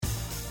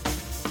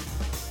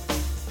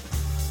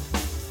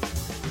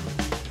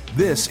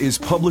This is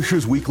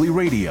Publishers Weekly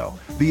Radio,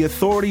 the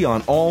authority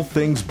on all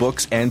things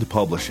books and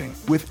publishing,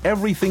 with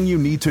everything you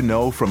need to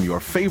know from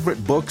your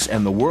favorite books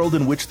and the world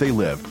in which they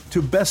live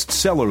to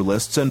bestseller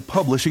lists and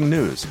publishing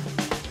news.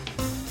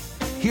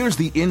 Here's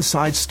the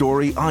inside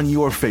story on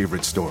your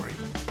favorite story.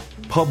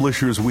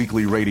 Publishers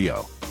Weekly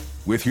Radio,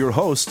 with your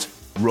hosts,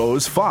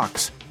 Rose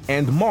Fox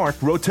and Mark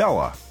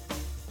Rotella.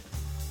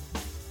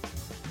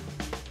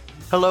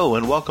 Hello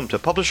and welcome to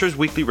Publishers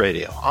Weekly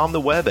Radio, on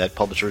the web at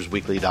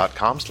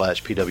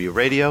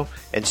publishersweekly.com/pwradio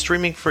and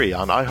streaming free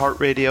on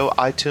iHeartRadio,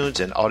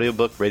 iTunes, and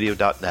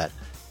audiobookradio.net.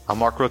 I'm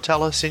Mark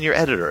Rotella, Senior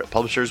Editor at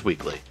Publishers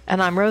Weekly.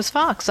 And I'm Rose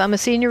Fox. I'm a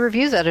Senior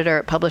Reviews Editor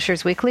at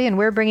Publishers Weekly, and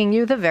we're bringing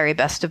you the very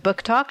best of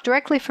book talk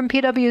directly from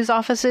PW's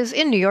offices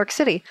in New York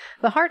City,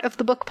 the heart of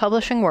the book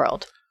publishing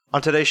world.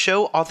 On today's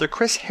show, author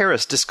Chris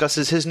Harris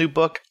discusses his new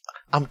book,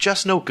 I'm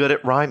Just No Good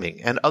at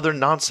Rhyming, and Other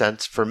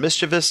Nonsense for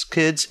Mischievous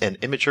Kids and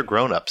Immature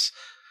Grown-Ups.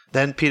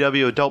 Then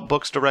PW Adult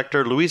Books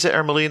Director Louisa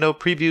Ermelino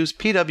previews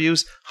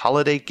PW's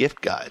Holiday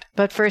Gift Guide.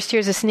 But first,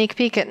 here's a sneak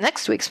peek at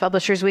next week's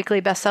Publishers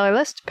Weekly bestseller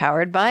list,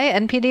 powered by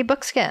NPD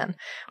Bookscan.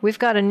 We've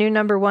got a new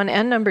number 1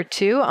 and number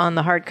 2 on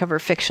the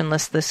hardcover fiction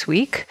list this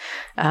week.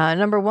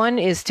 Number 1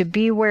 is To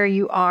Be Where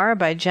You Are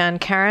by Jan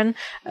Karan,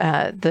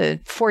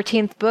 the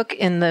 14th book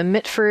in the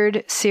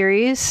Mitford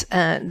series.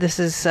 This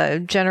is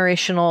a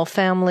generational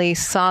family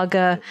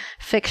saga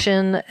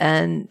fiction,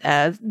 and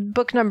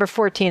book number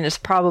 14 is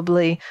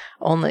probably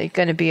only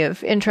going to be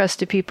of interest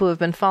to people who've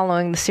been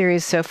following the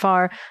series so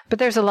far. But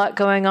there's a lot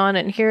going on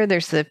in here.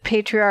 There's the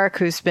patriarch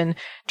who's been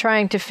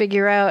trying to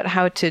figure out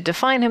how to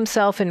define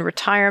himself in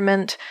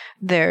retirement.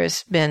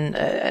 There's been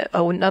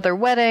another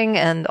wedding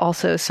and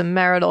also some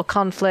marital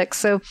conflicts.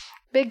 So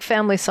big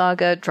family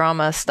saga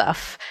drama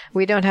stuff.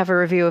 We don't have a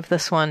review of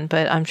this one,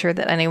 but I'm sure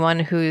that anyone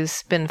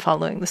who's been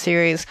following the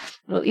series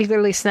will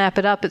eagerly snap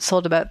it up. It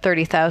sold about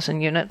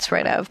 30,000 units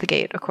right out of the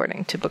gate,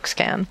 according to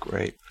Bookscan.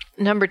 Great.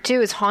 Number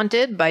 2 is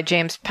Haunted by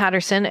James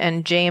Patterson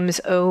and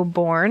James O.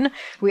 Bourne.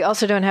 We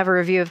also don't have a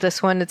review of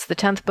this one. It's the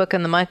 10th book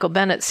in the Michael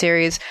Bennett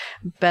series.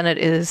 Bennett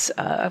is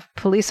a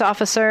police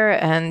officer,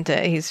 and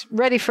he's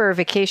ready for a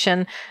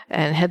vacation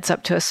and heads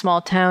up to a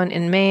small town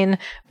in Maine,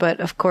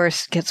 but of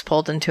course gets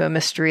pulled into a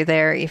mystery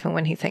there even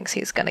when he thinks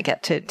he's going to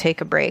get to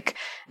take a break.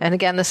 And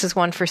again, this is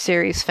one for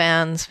series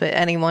fans, but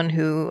anyone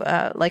who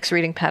likes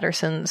reading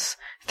Patterson's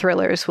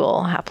thrillers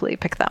will happily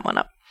pick that one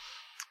up.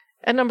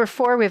 At number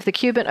 4, we have The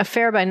Cuban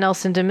Affair by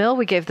Nelson DeMille.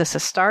 We gave this a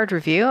starred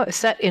review.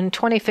 Set in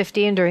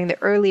 2015 during the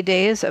early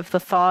days of the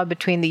thaw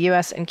between the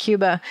U.S. and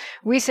Cuba,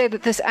 we say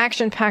that this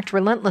action-packed,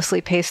 relentlessly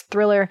paced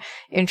thriller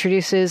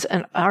introduces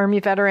an Army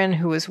veteran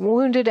who was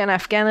wounded in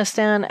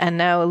Afghanistan and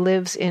now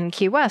lives in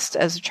Key West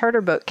as a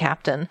charter boat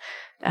captain.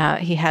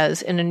 He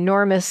has an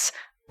enormous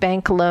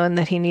bank loan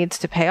that he needs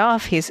to pay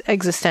off. He's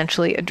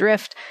existentially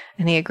adrift,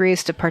 and he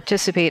agrees to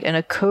participate in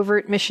a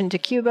covert mission to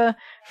Cuba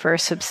for a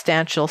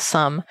substantial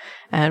sum.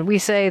 And we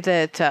say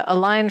that a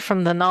line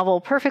from the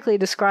novel perfectly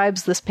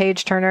describes this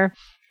page-turner: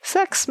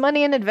 sex,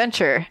 money, and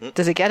adventure.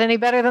 Does it get any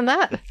better than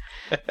that?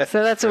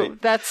 So that's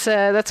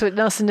what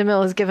Nelson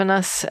DeMille has given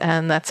us,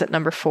 and that's at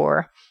number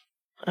 4.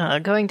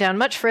 Going down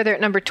much further at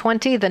number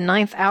 20, The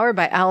Ninth Hour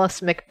by Alice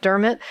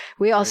McDermott.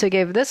 We also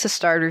gave this a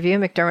starred review.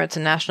 McDermott's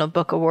a National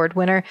Book Award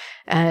winner,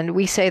 and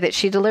we say that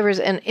she delivers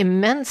an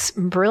immense,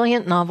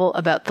 brilliant novel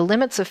about the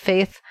limits of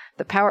faith,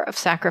 the power of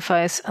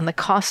sacrifice, and the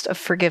cost of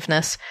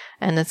forgiveness,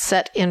 and it's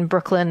set in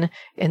Brooklyn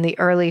in the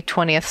early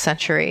 20th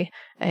century,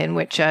 in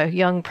which a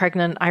young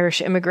pregnant Irish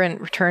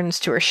immigrant returns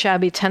to her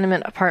shabby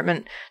tenement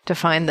apartment to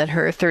find that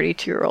her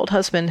 32-year-old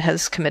husband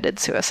has committed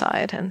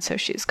suicide, and so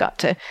she's got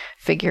to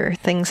figure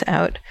things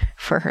out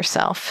for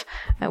herself.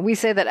 We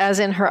say that, as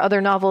in her other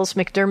novels,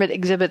 McDermott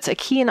exhibits a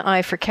keen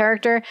eye for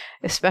character,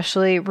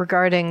 especially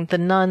regarding the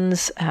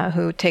nuns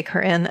who take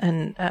her in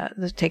and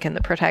take in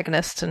the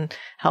protagonist and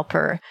help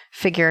her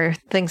figure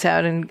things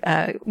out and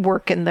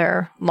work in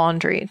their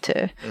laundry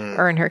to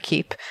earn her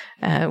keep.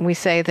 We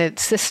say that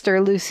Sister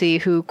Lucy,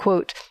 who,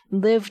 quote,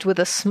 lived with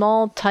a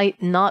small,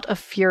 tight knot of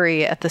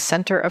fury at the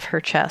center of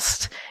her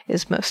chest,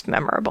 is most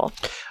memorable.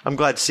 I'm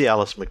glad to see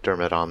Alice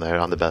McDermott on there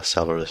on the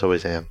bestseller list.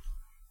 Always am.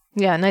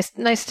 Yeah,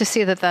 nice to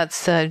see that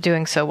that's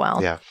doing so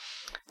well. Yeah.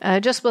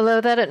 Just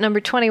below that, at number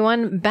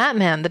 21,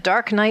 Batman, The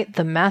Dark Knight,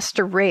 The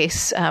Master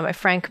Race by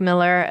Frank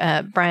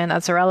Miller, Brian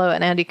Azzarello,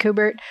 and Andy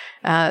Kubert.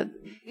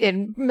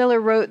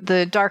 Miller wrote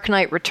The Dark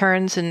Knight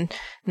Returns in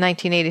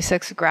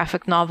 1986, a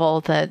graphic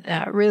novel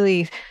that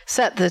really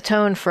set the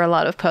tone for a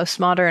lot of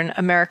postmodern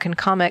American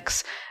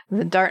comics.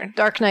 The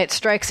Dark Knight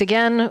Strikes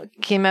Again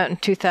came out in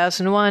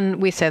 2001.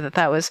 We say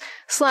that was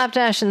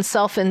slapdash and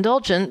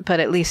self-indulgent, but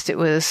at least it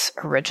was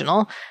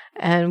original.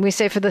 And we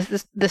say for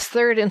this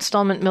third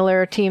installment,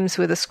 Miller teams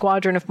with a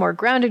squadron of more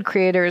grounded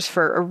creators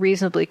for a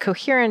reasonably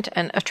coherent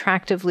and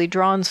attractively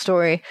drawn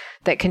story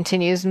that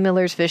continues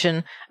Miller's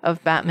vision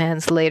of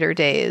Batman's later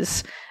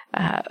days.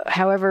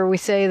 However, we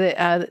say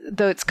that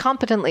though it's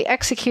competently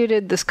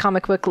executed, this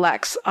comic book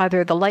lacks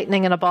either the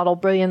lightning in a bottle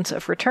brilliance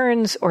of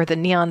Returns or the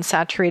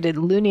neon-saturated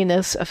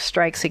looniness of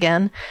Strikes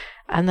Again.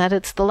 and that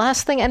it's the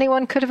last thing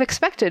anyone could have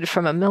expected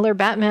from a Miller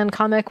Batman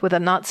comic with a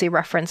Nazi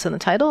reference in the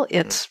title.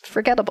 It's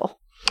forgettable.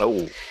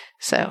 Oh.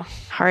 So,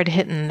 hard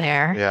hitting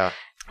there. Yeah.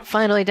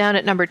 Finally, down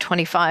at number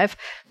 25,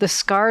 The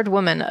Scarred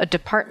Woman, a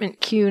Department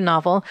Q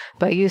novel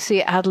by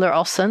Jussi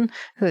Adler-Olsen,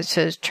 which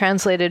is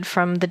translated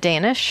from the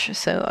Danish.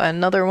 So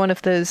another one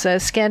of those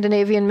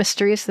Scandinavian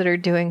mysteries that are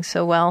doing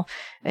so well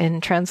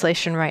in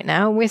translation right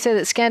now. We say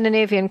that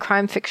Scandinavian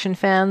crime fiction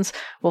fans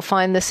will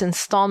find this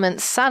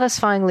installment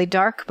satisfyingly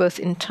dark, both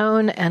in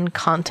tone and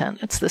content.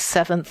 It's the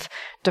 7th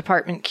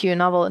Department Q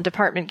novel, and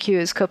Department Q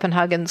is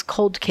Copenhagen's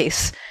cold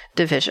case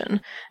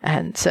division.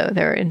 And so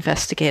they're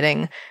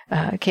investigating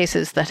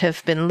cases that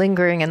have been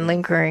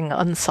lingering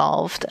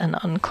unsolved and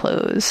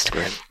unclosed.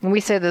 Great. And we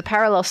say that the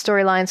parallel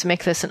storylines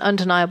make this an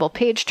undeniable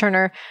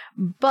page-turner,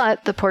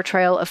 but the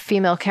portrayal of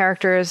female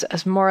characters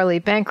as morally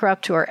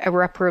bankrupt or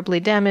irreparably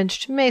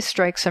damaged may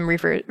strike some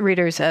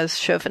readers as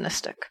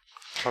chauvinistic.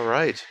 All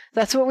right.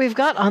 That's what we've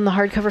got on the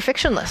hardcover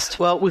fiction list.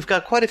 Well, we've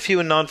got quite a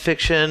few in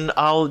nonfiction.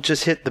 I'll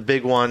just hit the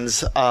big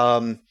ones.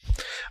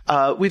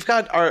 We've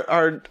got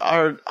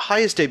our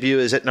highest debut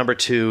is at number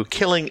 2,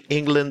 Killing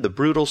England, The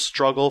Brutal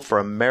Struggle for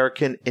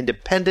American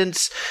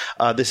Independence.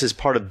 This is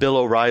part of Bill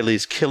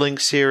O'Reilly's Killing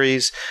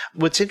series.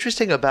 What's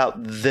interesting about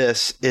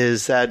this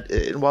is that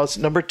while it's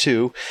number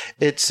 2,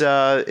 it's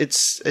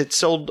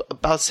sold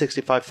about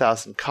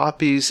 65,000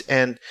 copies,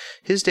 and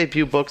his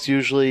debut books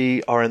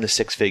usually are in the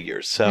six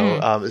figures.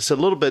 So it's a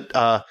little bit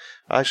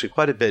actually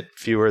quite a bit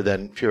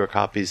fewer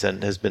copies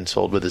than has been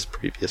sold with his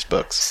previous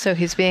books. So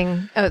he's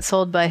being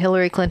outsold by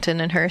Hillary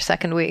Clinton in her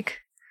second week.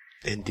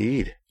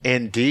 Indeed.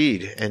 Number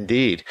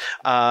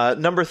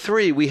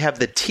 3, we have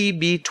the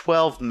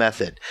TB12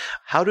 method.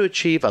 How to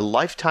achieve a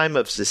lifetime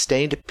of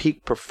sustained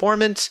peak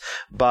performance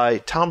by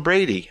Tom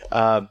Brady,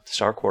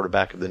 star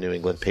quarterback of the New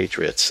England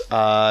Patriots.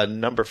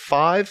 Number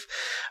 5,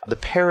 The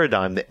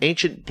Paradigm, the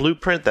ancient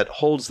blueprint that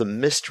holds the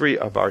mystery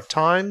of our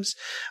times.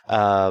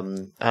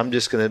 I'm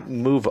just going to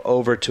move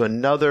over to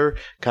another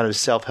kind of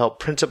self-help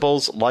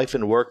principles, Life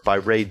and Work by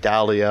Ray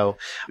Dalio.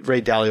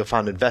 Ray Dalio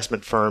founded an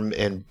investment firm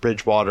in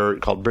Bridgewater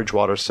called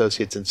Bridgewater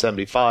Associates in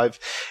 1975,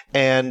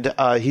 and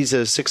he's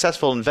a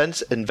successful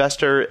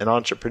investor and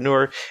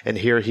entrepreneur, and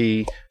here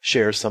he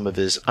shares some of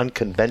his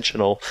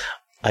unconventional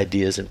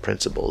ideas and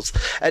principles.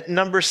 At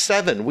number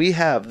 7, we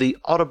have The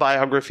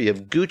Autobiography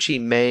of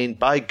Gucci Mane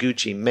by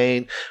Gucci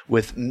Mane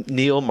with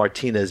Neil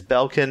Martinez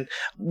Belkin.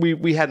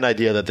 We had an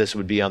idea that this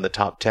would be on the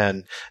top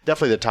 10,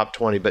 definitely the top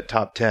 20, but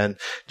top 10,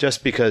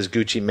 just because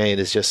Gucci Mane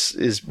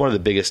is one of the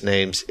biggest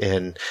names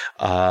in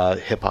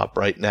hip hop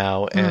right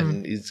now,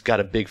 and he's got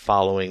a big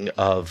following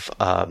of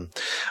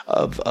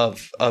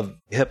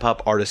hip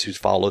hop artists who's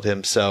followed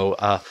him. So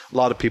a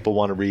lot of people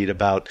want to read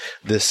about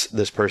this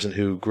person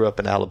who grew up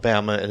in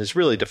Alabama and has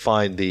really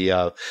defined the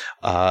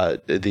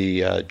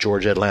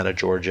Atlanta,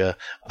 Georgia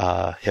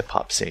hip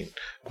hop scene.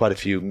 Quite a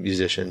few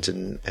musicians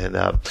and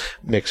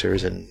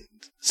mixers and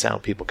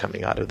sound people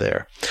coming out of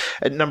there.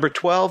 At number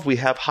 12, we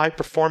have High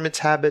Performance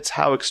Habits: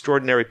 How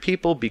Extraordinary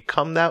People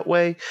Become That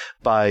Way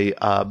by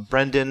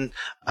Brendan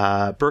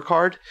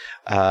Burkhardt.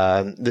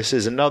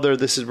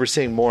 We're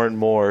seeing more and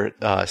more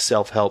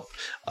self-help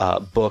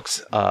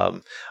books.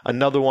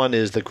 Another one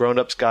is The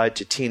Grown-Up's Guide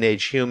to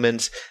Teenage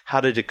Humans: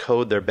 How to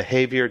Decode Their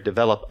Behavior,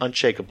 Develop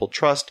Unshakable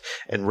Trust,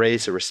 and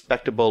Raise a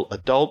Respectable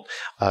Adult.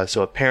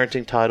 So a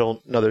parenting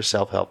title, another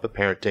self-help of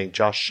parenting.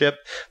 Josh Shipp.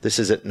 This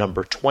is at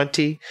number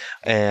 20.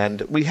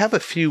 And we have a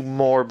few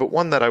more, but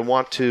one that I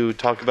want to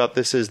talk about,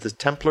 this is The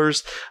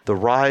Templars: The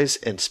Rise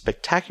and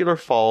Spectacular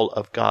Fall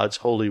of God's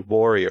Holy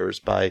Warriors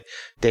by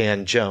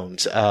Dan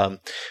Jones.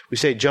 We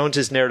say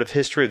Jones's narrative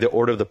history of the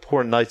Order of the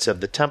Poor Knights of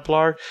the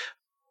Templar,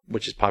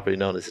 which is popularly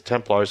known as the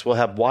Templars, will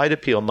have wide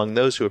appeal among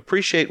those who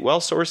appreciate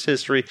well-sourced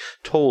history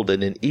told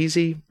in an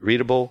easy,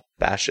 readable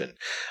fashion.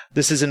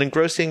 This is an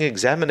engrossing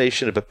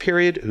examination of a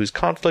period whose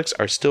conflicts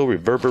are still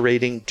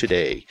reverberating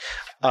today.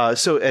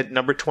 So at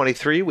number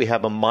 23, we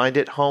have A Mind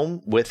at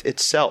Home with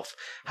Itself: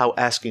 How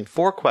Asking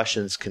 4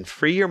 Questions Can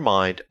Free Your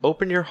Mind,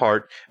 Open Your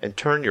Heart, and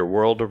Turn Your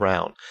World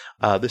Around.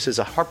 This is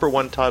a Harper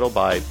One title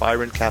by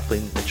Byron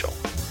Kathleen Mitchell.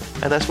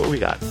 And that's what we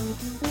got.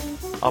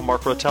 I'm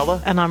Mark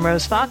Rotella. And I'm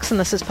Rose Fox, and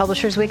this is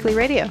Publishers Weekly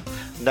Radio.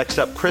 Next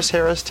up, Chris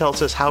Harris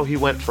tells us how he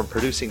went from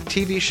producing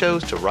TV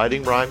shows to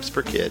writing rhymes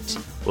for kids.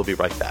 We'll be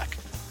right back.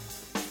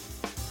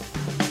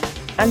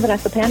 I'm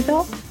Vanessa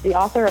Panfil, the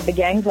author of The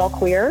Gangs All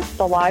Queer,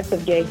 The Lives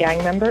of Gay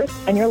Gang Members,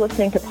 and you're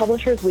listening to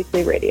Publishers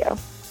Weekly Radio.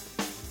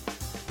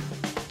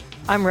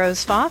 I'm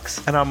Rose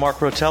Fox. And I'm Mark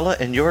Rotella,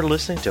 and you're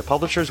listening to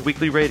Publishers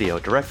Weekly Radio,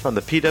 direct from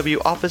the PW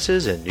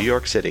offices in New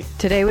York City.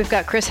 Today we've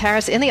got Chris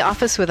Harris in the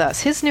office with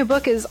us. His new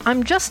book is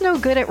I'm Just No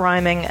Good at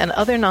Rhyming and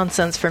Other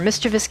Nonsense for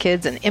Mischievous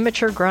Kids and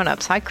Immature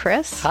Grown-Ups. Hi,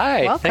 Chris.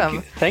 Hi.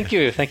 Welcome. Thank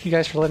you. Thank you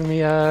guys for letting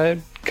me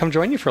come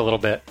join you for a little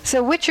bit.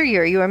 So which are you?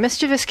 Are you a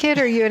mischievous kid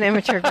or are you an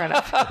immature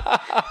grown-up?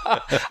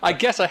 I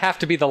guess I have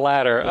to be the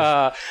latter.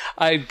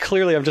 I'm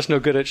just no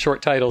good at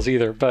short titles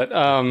either. But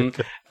I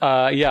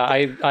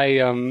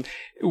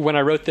when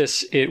I wrote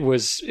this, it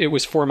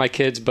was for my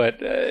kids. But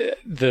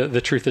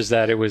the truth is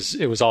that I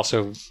was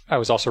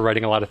also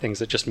writing a lot of things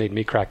that just made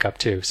me crack up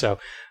too. So.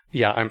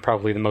 Yeah, I'm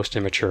probably the most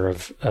immature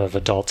of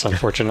adults,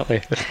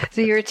 unfortunately.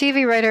 So you're a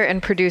TV writer and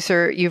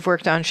producer. You've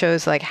worked on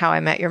shows like How I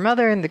Met Your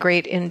Mother and The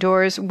Great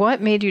Indoors.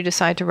 What made you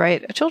decide to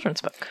write a children's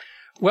book?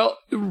 Well,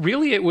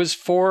 really, it was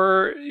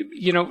for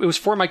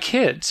my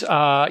kids.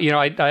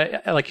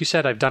 I like you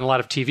said, I've done a lot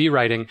of TV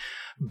writing,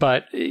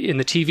 but in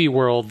the TV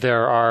world,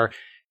 there are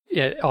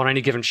on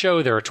any given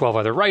show, there are 12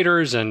 other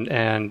writers and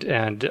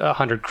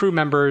 100 crew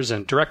members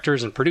and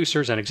directors and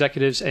producers and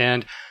executives,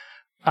 and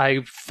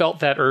I felt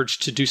that urge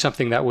to do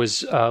something that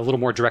was a little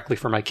more directly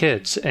for my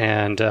kids.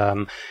 And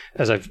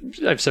as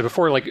I've said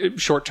before, like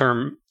short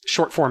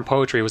form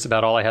poetry was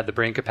about all I had the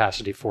brain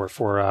capacity for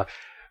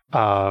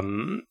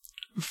writing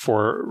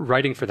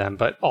for them.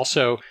 But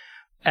also,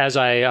 as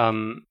I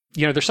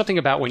there's something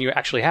about when you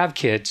actually have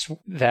kids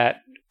that,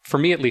 for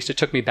me at least, it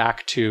took me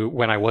back to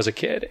when I was a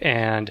kid,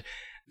 and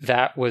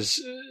that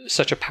was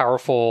such a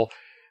powerful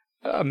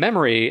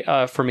memory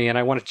for me, and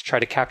I wanted to try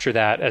to capture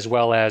that as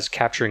well as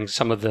capturing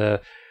some of the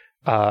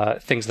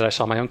things that I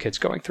saw my own kids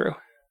going through.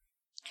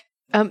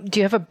 Do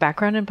you have a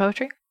background in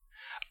poetry?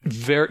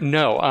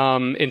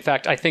 No. In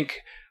fact, I think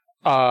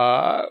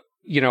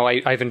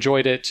I've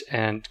enjoyed it,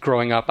 and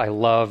growing up, I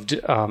loved,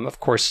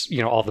 of course,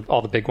 all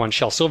the big ones: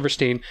 Shel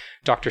Silverstein,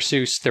 Dr.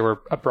 Seuss. There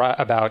were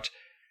about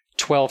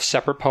 12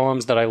 separate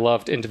poems that I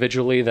loved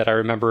individually that I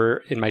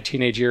remember in my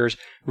teenage years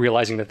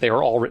realizing that they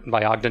were all written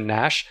by Ogden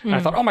Nash. And I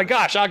thought, oh my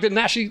gosh, Ogden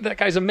Nash, that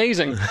guy's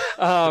amazing.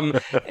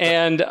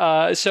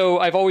 So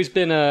I've always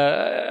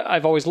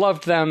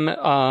loved them.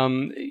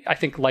 I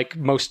think like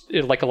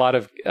a lot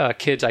of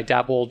kids, I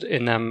dabbled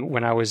in them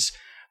when I was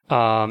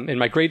in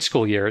my grade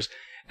school years.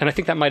 And I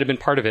think that might have been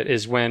part of it,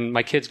 is when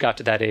my kids got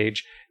to that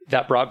age,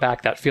 that brought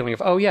back that feeling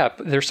of, oh yeah,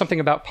 there's something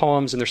about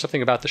poems and there's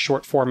something about the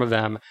short form of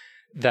them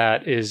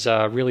that is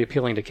really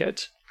appealing to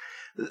kids.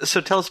 So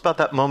tell us about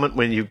that moment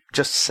when you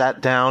just sat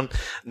down,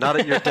 not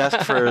at your desk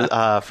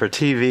for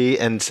TV,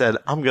 and said,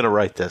 "I'm going to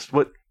write this."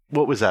 What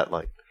was that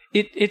like?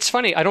 It's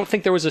funny. I don't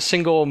think there was a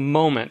single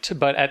moment,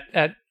 but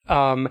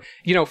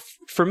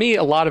for me,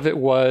 a lot of it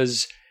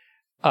was,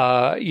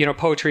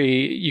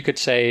 poetry. You could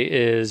say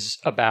is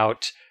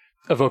about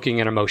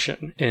evoking an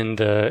emotion in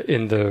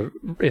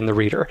the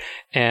reader,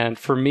 and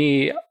for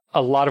me,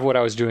 a lot of what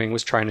I was doing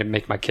was trying to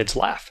make my kids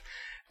laugh.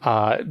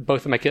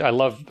 Both of my kids, I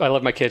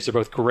love my kids. They're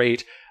both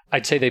great.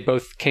 I'd say they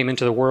both came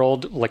into the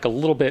world like a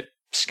little bit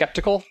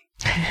skeptical.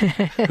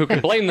 Who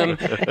can blame them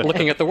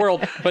looking at the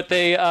world? But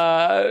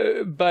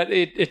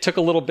it took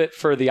a little bit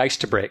for the ice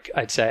to break,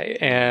 I'd say.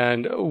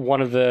 And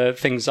one of the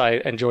things I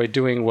enjoyed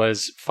doing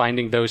was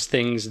finding those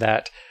things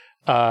that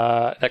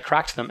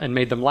cracked them and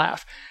made them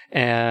laugh.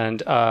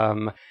 And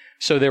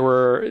so there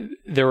were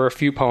a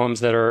few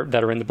poems that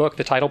are in the book.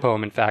 The title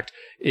poem, in fact,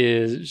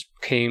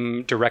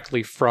 came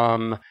directly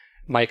from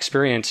my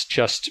experience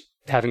just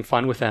having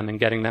fun with them and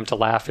getting them to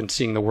laugh and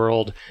seeing the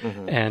world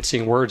and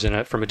seeing words in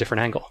it from a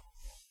different angle.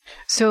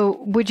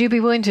 So would you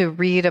be willing to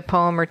read a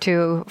poem or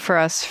two for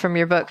us from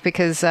your book?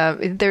 Because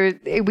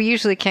we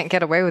usually can't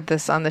get away with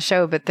this on the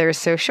show, but they're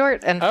so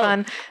short and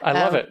fun. I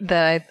love it.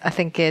 That I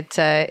think it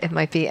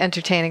might be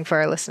entertaining for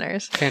our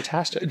listeners.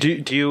 Fantastic.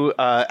 Do you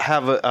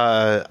have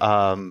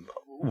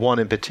one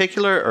in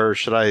particular, or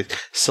should I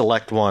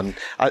select one?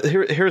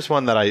 Here's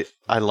one that I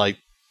like.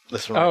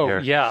 This one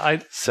right here.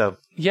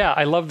 Yeah,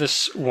 I love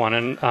this one,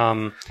 and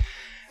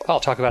I'll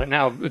talk about it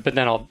now, but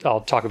then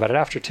I'll talk about it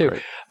after too.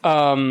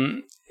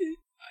 Right.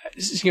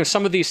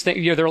 Some of these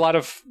things, there are a lot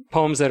of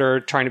poems that are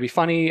trying to be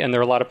funny, and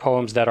there are a lot of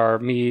poems that are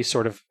me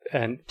sort of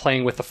and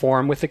playing with the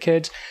form with the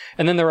kids,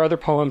 and then there are other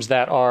poems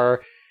that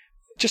are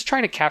just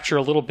trying to capture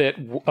a little bit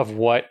of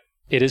what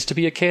it is to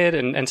be a kid,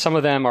 and some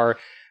of them are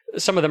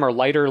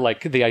lighter,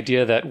 like the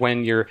idea that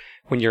when you're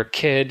a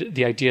kid,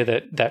 the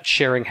idea that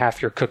sharing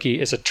half your cookie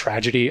is a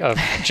tragedy of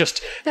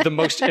just the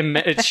most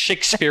it's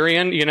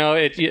Shakespearean, you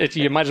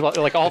might as well,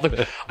 like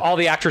all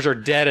the actors are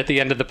dead at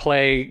the end of the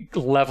play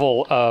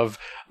level of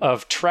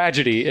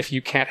tragedy if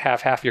you can't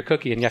have half your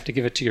cookie and you have to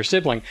give it to your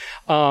sibling.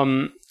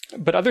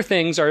 But other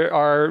things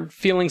are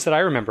feelings that I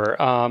remember.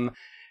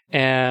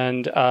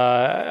 And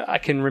I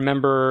can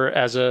remember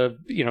as a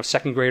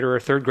second grader or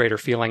third grader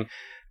feeling,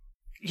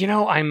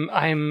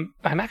 I'm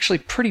actually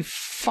pretty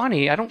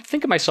funny. I don't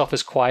think of myself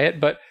as quiet,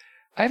 but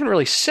I haven't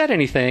really said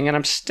anything, and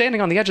I'm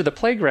standing on the edge of the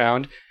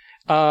playground.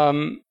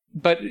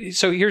 But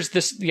so here's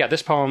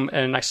this poem,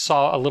 and I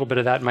saw a little bit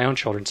of that in my own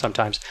children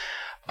sometimes.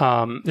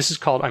 This is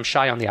called "I'm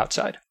Shy on the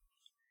Outside."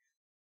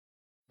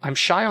 I'm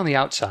shy on the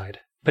outside,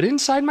 but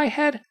inside my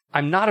head,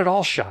 I'm not at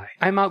all shy.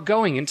 I'm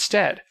outgoing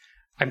instead.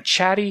 I'm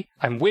chatty,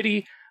 I'm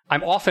witty,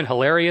 I'm often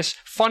hilarious,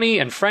 funny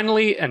and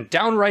friendly, and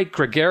downright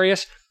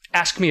gregarious.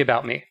 Ask me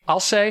about me. I'll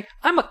say,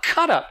 I'm a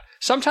cut-up.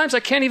 Sometimes I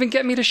can't even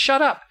get me to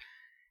shut up.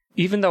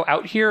 Even though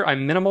out here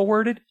I'm minimal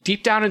worded,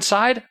 deep down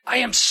inside, I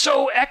am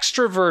so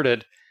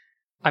extroverted.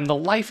 I'm the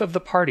life of the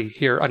party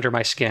here under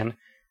my skin.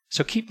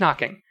 So keep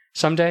knocking.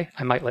 Someday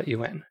I might let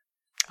you in.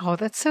 Oh,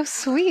 that's so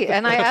sweet.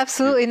 And I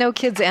absolutely know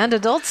kids and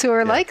adults who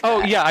are like that.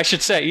 Oh, yeah, I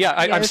should say. Yeah,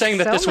 I'm saying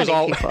that this was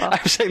all.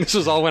 I'm saying this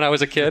was all when I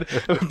was a kid.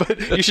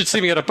 But you should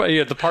see me at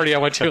the party I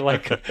went to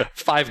like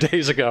 5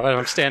 days ago, and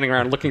I'm standing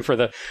around looking for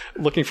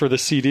the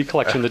CD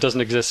collection that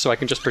doesn't exist, so I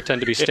can just pretend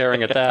to be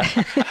staring at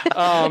that.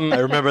 I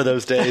remember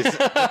those days.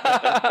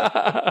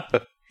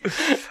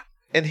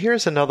 And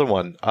here's another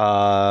one.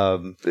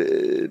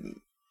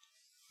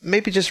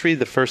 Maybe just read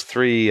the first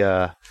three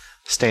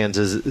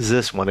stanzas.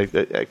 This one,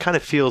 it kind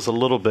of feels a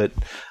little bit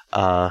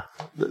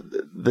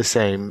the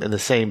same, in the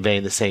same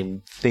vein, the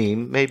same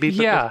theme, maybe.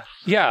 Yeah.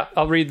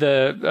 I'll read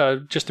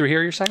the just through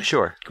here. You're saying?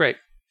 Sure. Great.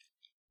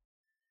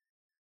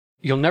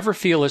 You'll never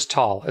feel as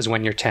tall as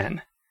when you're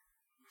 10.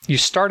 You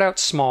start out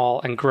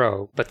small and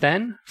grow, but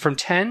then from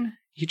 10,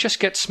 you just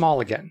get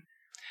small again.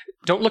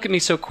 Don't look at me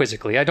so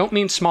quizzically. I don't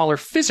mean smaller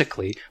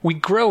physically. We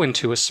grow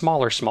into a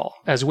smaller small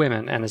as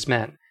women and as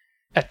men.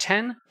 At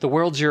 10, the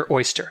world's your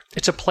oyster.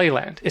 It's a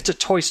playland. It's a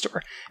toy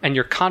store. And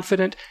you're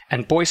confident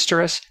and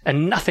boisterous,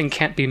 and nothing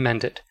can't be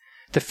mended.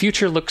 The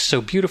future looks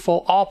so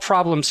beautiful, all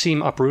problems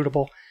seem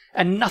uprootable,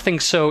 and nothing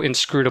so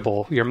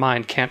inscrutable your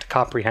mind can't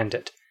comprehend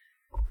it.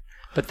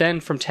 But then,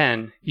 from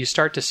 10, you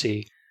start to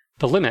see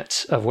the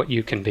limits of what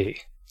you can be.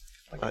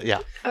 Yeah.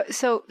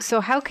 So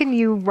how can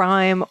you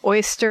rhyme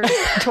oyster,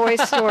 toy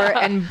store,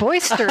 and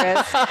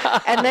boisterous,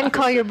 and then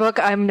call your book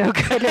 "I'm no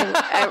good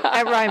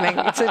at rhyming"?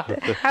 So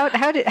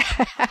how did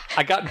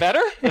I got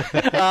better?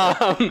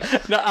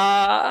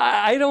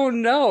 I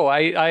don't know.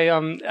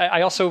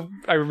 I also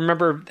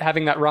remember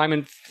having that rhyme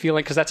and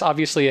feeling, because that's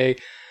obviously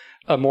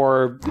a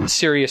more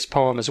serious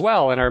poem as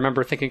well. And I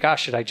remember thinking,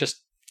 gosh, should I just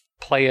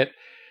play it?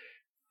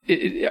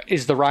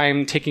 Is the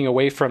rhyme taking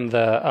away from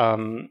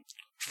the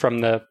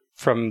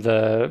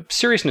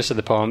seriousness of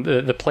the poem,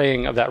 the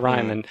playing of that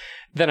rhyme? And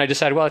then I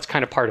decided, well, it's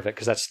kind of part of it,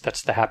 because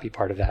that's the happy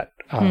part of that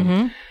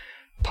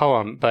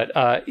poem. But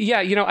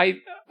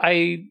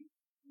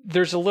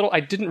there's a little, I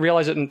didn't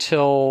realize it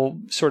until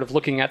sort of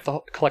looking at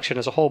the collection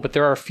as a whole, but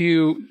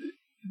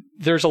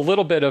there's a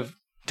little bit of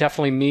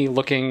definitely me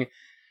looking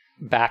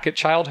back at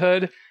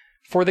childhood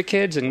for the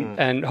kids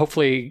and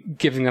hopefully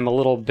giving them a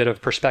little bit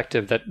of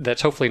perspective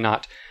that's hopefully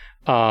not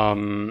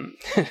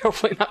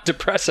hopefully not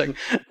depressing,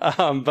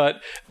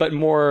 but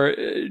more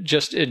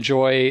just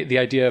enjoy the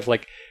idea of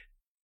like,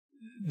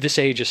 this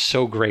age is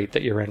so great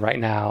that you're in right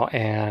now,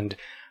 and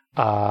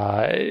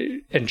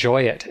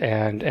enjoy it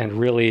and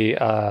really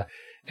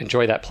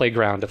enjoy that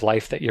playground of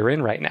life that you're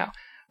in right now.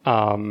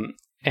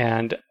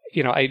 And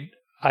I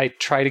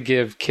try to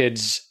give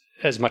kids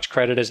as much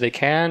credit as they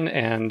can,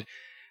 and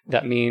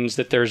that means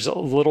that there's a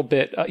little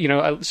bit,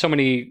 so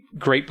many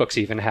great books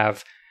even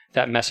have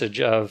that message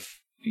of,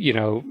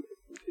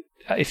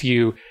 if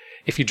you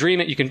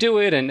dream it, you can do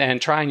it,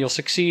 and try and you'll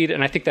succeed.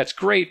 And I think that's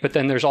great. But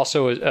then there's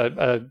also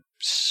a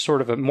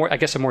sort of a more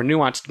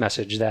nuanced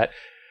message that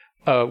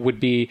would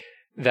be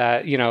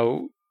that,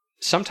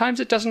 sometimes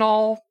it doesn't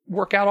all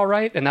work out all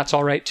right, and that's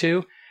all right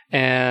too.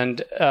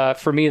 And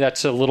for me,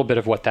 that's a little bit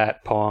of what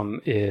that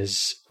poem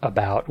is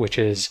about, which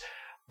is,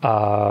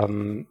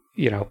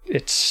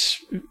 it's,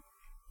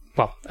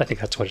 well, I think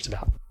that's what it's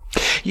about.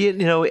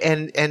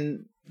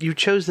 And you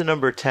chose the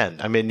number 10.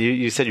 I mean,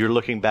 you said you're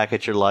looking back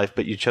at your life,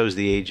 but you chose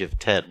the age of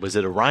 10. Was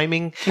it a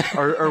rhyming,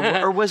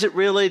 or was it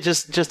really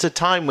just a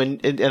time when?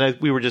 And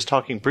we were just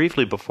talking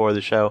briefly before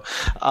the show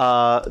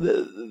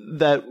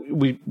that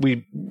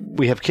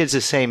we have kids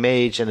the same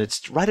age, and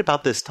it's right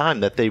about this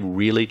time that they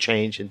really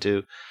change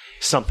into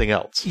something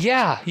else.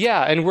 Yeah,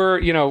 and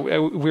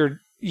we're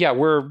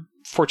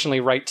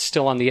fortunately right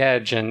still on the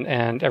edge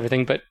and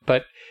everything,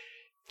 but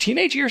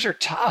teenage years are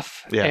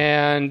tough,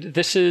 and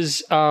this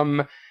is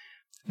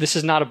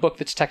not a book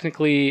that's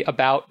technically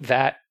about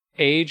that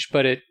age,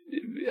 but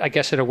I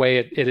guess in a way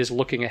it is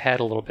looking ahead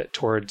a little bit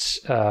towards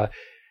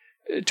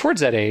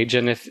that age.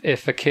 And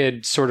if a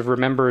kid sort of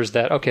remembers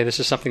that, okay, this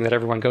is something that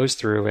everyone goes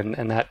through,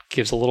 and that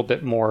gives a little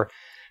bit more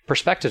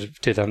perspective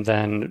to them,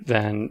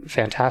 then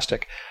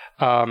fantastic.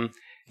 And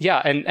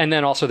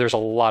then also there's a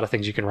lot of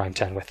things you can rhyme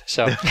 10 with.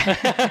 So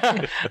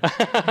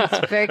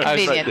it's very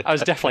convenient. I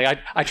was definitely,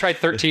 I tried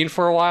 13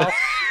 for a while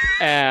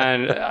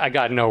and I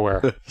got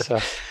nowhere. So.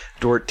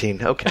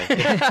 14.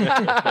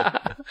 Okay.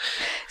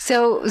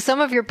 So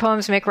some of your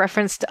poems make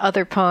reference to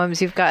other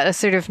poems. You've got a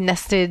sort of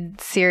nested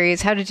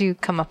series. How did you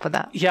come up with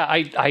that? Yeah,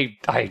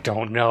 I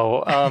don't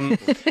know. Or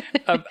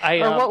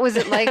what was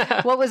it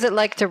like? What was it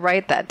like to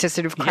write that, to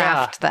sort of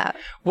craft that?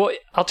 Well,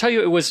 I'll tell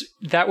you,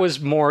 that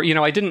was more,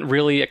 I didn't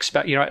really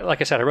expect,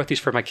 like I said, I wrote these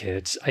for my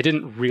kids. I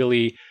didn't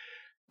really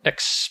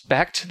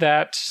expect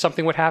that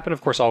something would happen. Of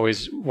course,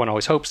 one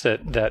always hopes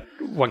that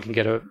one can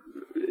get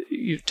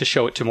to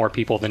show it to more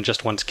people than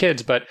just one's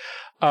kids. But,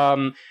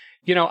 I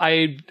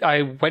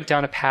went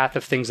down a path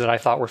of things that I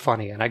thought were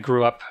funny, and I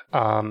grew up,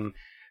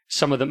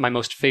 some of my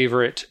most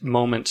favorite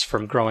moments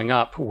from growing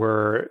up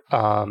were,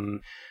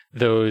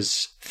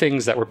 those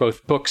things that were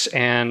both books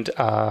and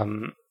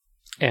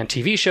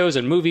TV shows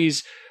and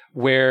movies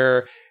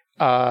where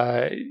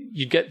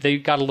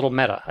they got a little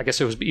meta. I guess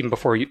it was even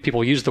before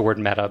people used the word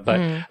meta,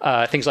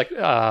 but things like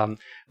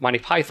Monty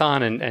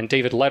Python and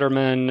David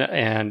Letterman,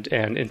 and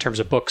in terms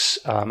of books,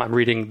 I'm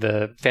reading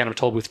the Phantom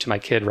Tollbooth to my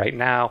kid right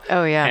now.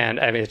 Oh yeah, and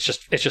I mean it's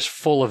just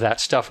full of that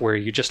stuff where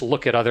you just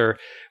look at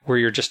where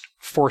you're just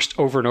forced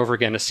over and over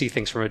again to see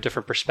things from a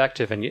different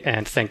perspective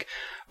and think,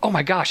 oh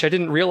my gosh, I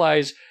didn't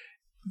realize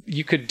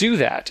you could do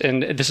that.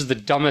 And this is the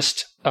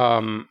dumbest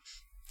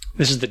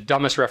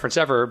reference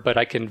ever, but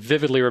I can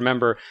vividly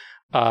remember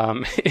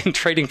in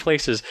Trading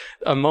Places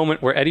a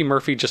moment where Eddie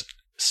Murphy just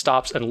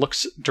stops and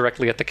looks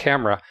directly at the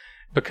camera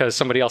because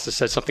somebody else has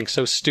said something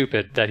so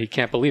stupid that he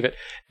can't believe it.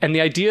 And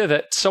the idea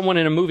that someone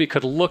in a movie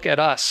could look at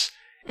us,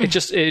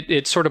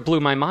 it sort of blew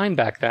my mind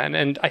back then.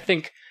 And I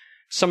think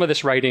some of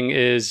this writing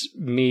is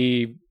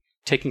me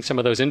taking some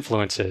of those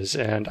influences.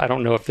 And I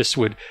don't know if this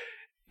would,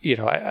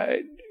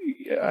 I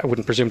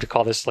wouldn't presume to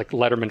call this like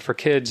Letterman for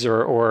kids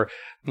or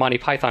Monty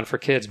Python for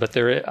kids, but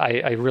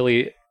I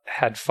really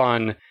had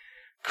fun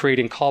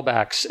creating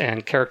callbacks,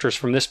 and characters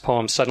from this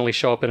poem suddenly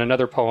show up in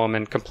another poem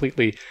and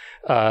completely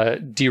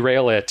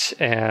derail it,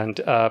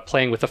 and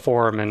playing with the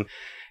form. And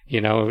we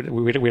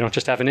don't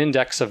just have an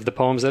index of the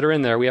poems that are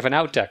in there, we have an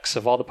outdex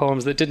of all the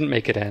poems that didn't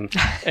make it in.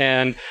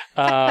 And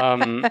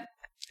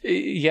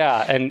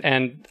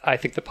and I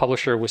think the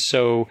publisher was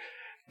so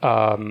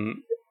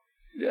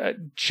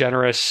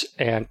generous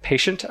and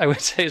patient, I would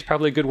say is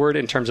probably a good word,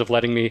 in terms of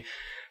letting me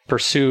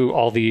pursue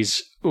all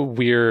these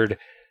weird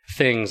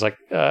things. Like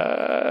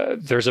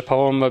there's a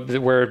poem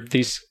where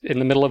in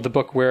the middle of the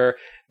book where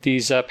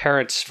these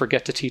parents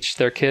forget to teach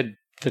their kid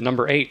the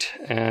number 8,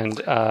 and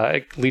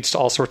it leads to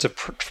all sorts of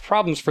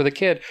problems for the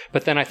kid.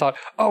 But then I thought,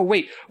 oh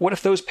wait, what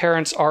if those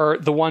parents are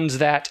the ones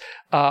that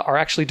are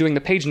actually doing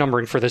the page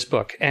numbering for this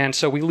book? And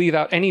so we leave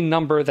out any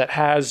number that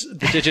has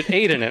the digit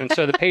 8 in it. And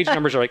so the page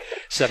numbers are like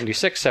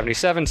 76,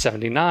 77,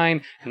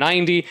 79,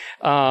 90.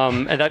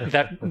 And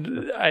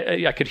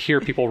I could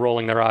hear people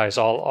rolling their eyes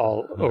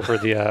all over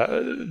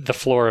the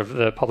floor of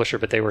the publisher,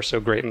 but they were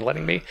so great in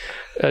letting me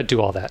do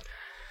all that.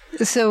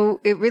 So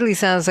it really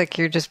sounds like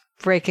you're just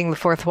breaking the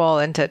fourth wall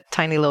into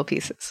tiny little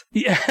pieces.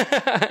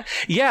 Yeah.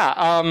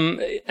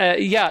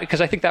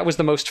 Because I think that was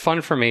the most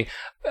fun for me.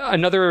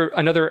 Another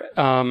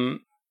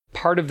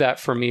part of that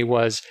for me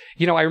was,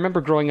 I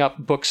remember growing up,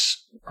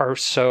 books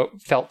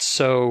felt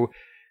so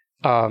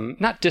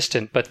not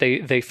distant, but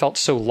they felt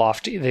so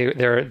lofty.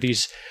 They're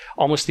these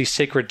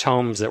sacred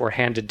tomes that were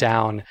handed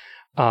down,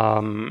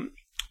 and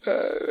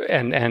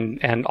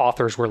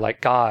authors were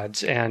like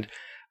gods. And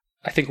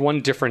I think one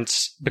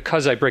difference,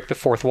 because I break the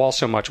fourth wall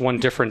so much, one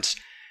difference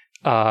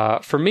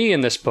for me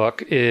in this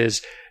book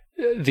is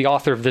the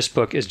author of this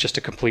book is just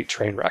a complete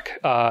train wreck.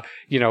 I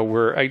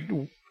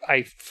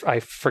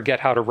forget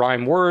how to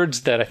rhyme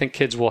words that I think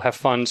kids will have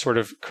fun sort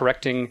of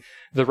correcting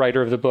the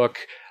writer of the book.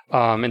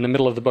 In the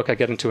middle of the book, I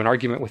get into an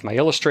argument with my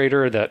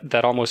illustrator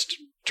that almost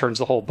turns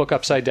the whole book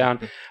upside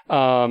down.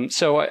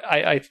 So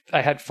I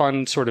had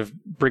fun sort of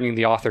bringing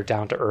the author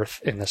down to earth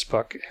in this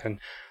book, and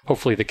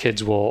hopefully the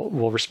kids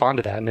will respond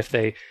to that. And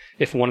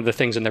if one of the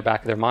things in their back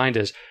of their mind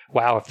is,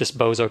 wow, if this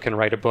bozo can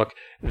write a book,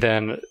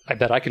 then I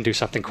bet I can do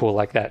something cool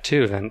like that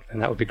too, then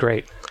that would be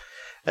great.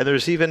 And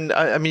there's even,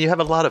 you have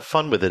a lot of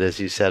fun with it, as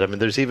you said.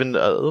 There's even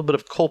a little bit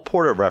of Cole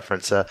Porter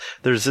reference.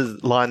 There's a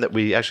line that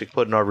we actually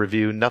put in our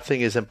review: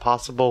 "Nothing is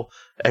impossible.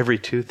 Every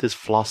tooth is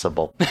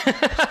flossable."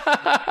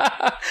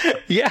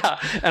 Yeah,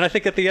 and I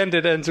think at the end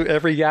it ends with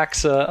 "Every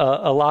yak's a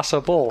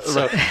lossa bull."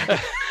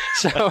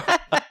 So,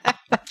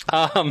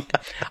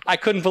 I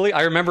couldn't believe.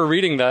 I remember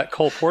reading that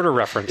Cole Porter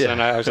reference,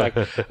 and I was like,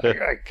 I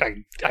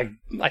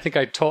think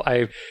I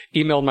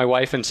emailed my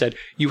wife and said,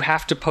 "You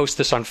have to post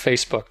this on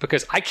Facebook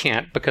because I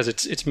can't, because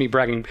it's me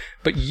bragging,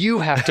 but you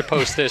have to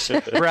post this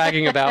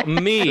bragging about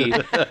me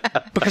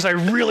because I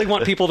really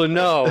want people to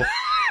know."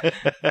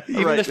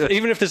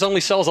 Even if this only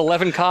sells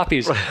 11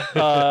 copies,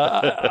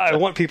 I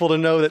want people to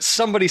know that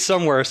somebody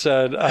somewhere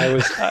said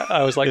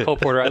I was like Cole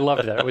Porter. I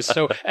loved that. It was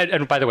so,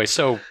 and by the way,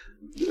 so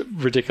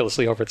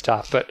ridiculously over the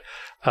top. But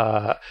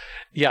I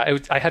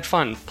had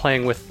fun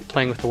playing with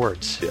the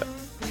words. Yeah.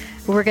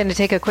 We're going to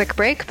take a quick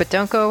break, but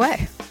don't go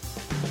away.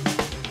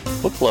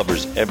 Book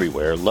lovers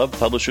everywhere love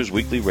Publishers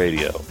Weekly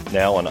Radio,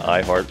 now on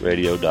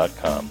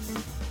iHeartRadio.com.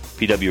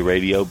 PW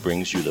Radio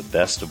brings you the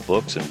best of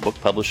books and book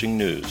publishing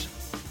news.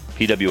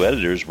 PW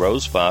editors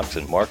Rose Fox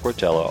and Mark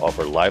Rotella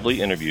offer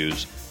lively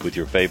interviews with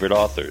your favorite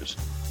authors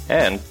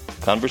and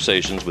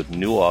conversations with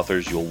new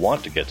authors you'll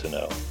want to get to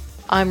know.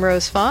 I'm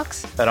Rose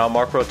Fox. And I'm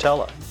Mark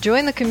Rotella.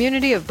 Join the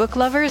community of book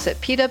lovers at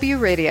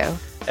PW Radio.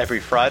 Every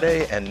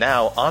Friday and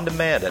now on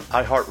demand at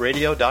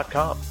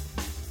iHeartRadio.com.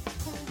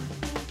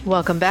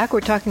 Welcome back.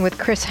 We're talking with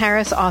Chris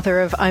Harris,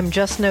 author of I'm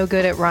Just No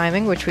Good at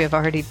Rhyming, which we have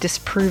already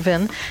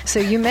disproven. So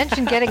you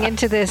mentioned getting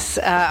into this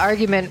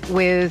argument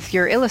with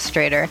your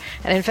illustrator.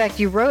 And in fact,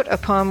 you wrote a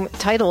poem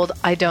titled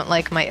I Don't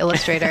Like My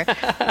Illustrator,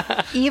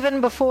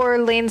 even before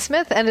Lane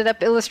Smith ended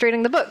up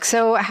illustrating the book.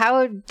 So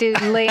how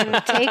did Lane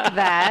take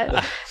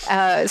that,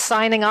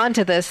 signing on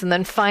to this, and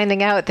then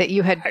finding out that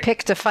you had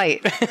picked a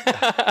fight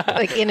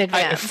like in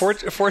advance?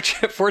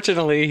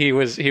 Fortunately, he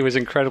was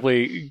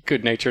incredibly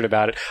good-natured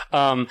about it.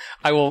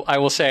 I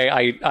will say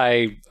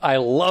I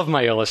love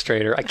my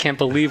illustrator. I can't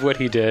believe what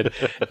he did.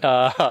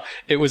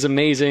 It was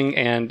amazing,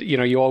 and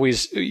you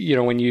always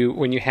when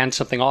you hand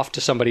something off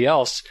to somebody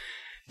else,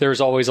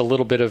 there's always a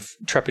little bit of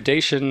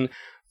trepidation.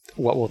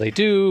 What will they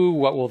do?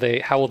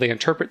 How will they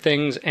interpret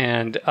things?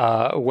 And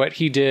what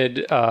he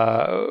did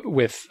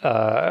with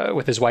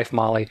his wife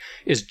Molly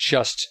is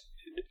just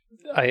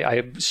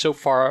I so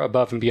far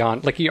above and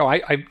beyond. Like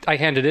I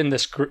handed in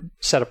this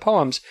set of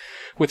poems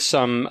with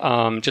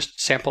some just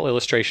sample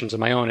illustrations of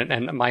my own,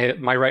 and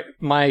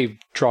my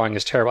drawing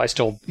is terrible. I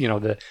still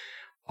the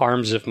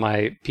arms of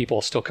my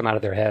people still come out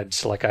of their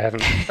heads. Like I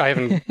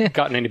haven't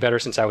gotten any better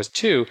since I was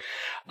 2.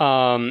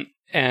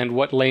 And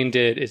what Lane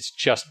did is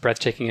just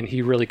breathtaking, and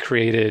he really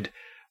created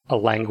a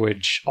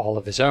language all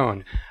of his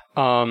own.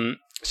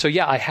 So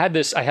yeah, I had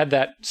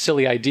that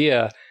silly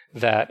idea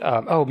that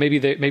maybe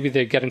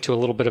they get into a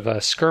little bit of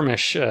a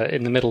skirmish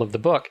in the middle of the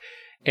book,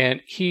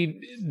 and he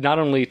not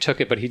only took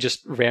it, but he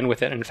just ran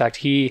with it. And in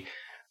fact, it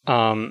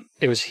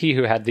was he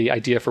who had the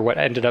idea for what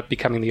ended up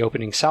becoming the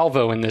opening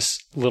salvo in this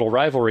little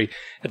rivalry.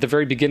 At the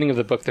very beginning of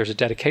the book, there's a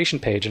dedication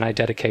page, and I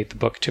dedicate the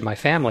book to my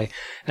family.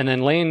 And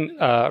then Lane,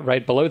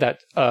 right below that,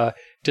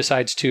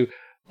 decides to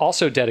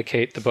also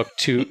dedicate the book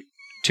to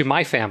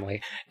my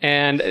family,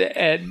 and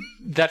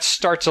that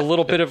starts a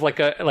little bit of like,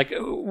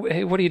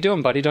 hey, what are you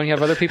doing, buddy? Don't you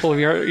have other people of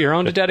your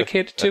own to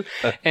dedicate it to?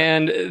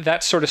 And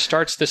that sort of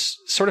starts this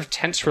sort of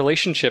tense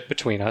relationship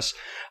between us.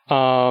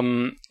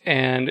 And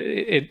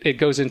it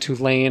goes into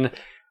Lane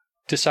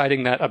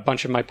deciding that a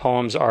bunch of my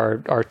poems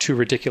are too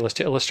ridiculous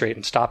to illustrate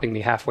and stopping me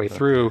halfway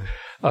through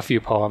a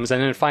few poems.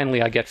 And then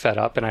finally I get fed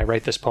up and I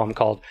write this poem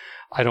called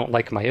I Don't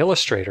Like My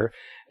Illustrator.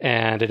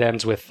 And it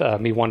ends with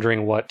me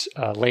wondering what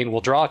Lane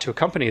will draw to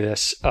accompany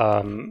this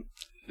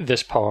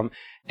this poem.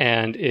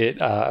 And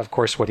it, of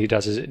course, what he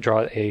does is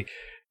draw a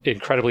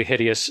incredibly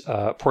hideous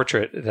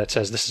portrait that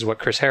says, "This is what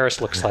Chris Harris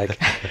looks like,"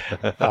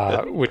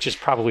 which is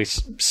probably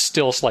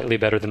still slightly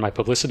better than my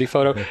publicity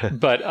photo.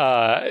 But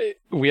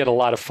we had a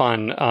lot of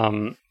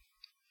fun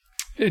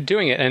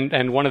doing it.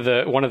 And one of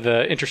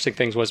the interesting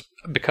things was,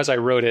 because I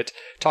wrote it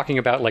talking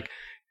about like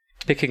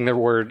picking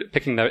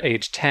the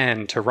age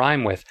 10 to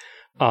rhyme with.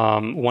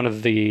 One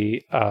of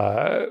the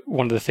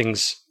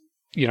things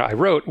I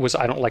wrote was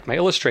I don't like my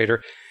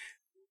illustrator.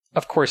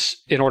 Of course,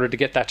 in order to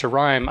get that to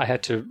rhyme, I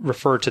had to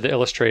refer to the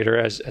illustrator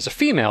as a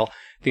female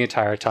the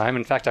entire time.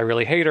 In fact, I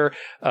really hate her.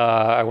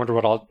 I wonder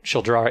what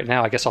she'll draw right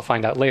now. I guess I'll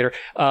find out later.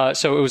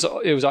 So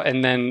it was,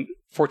 and then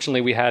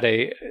fortunately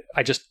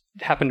I just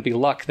happened to be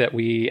luck that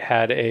we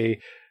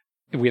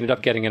ended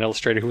up getting an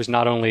illustrator who was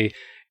not only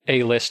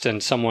A-list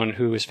and someone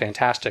who is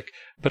fantastic,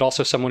 but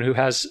also someone who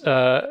has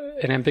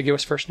an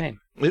ambiguous first name.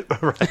 Right.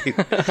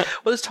 Well,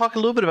 let's talk a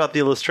little bit about the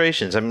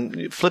illustrations.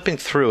 I'm flipping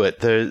through it.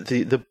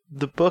 The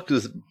book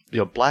is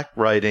black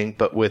writing,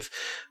 but with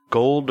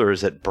gold, or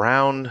is it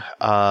brown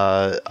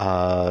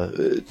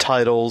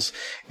titles,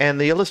 and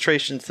the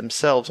illustrations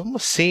themselves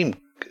almost seem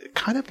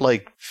kind of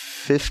like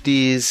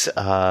 50s,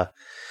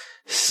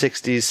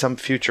 60s, some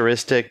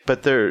futuristic,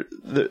 but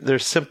they're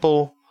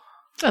simple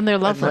and they're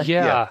lovely.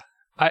 Yeah.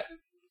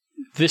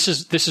 This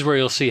is where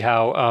you'll see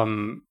how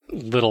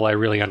little I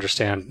really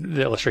understand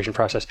the illustration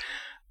process.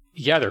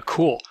 Yeah, they're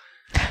cool.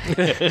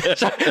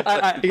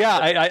 I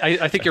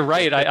think you're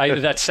right.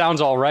 That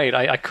sounds all right.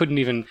 I couldn't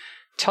even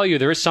tell you.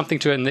 There is something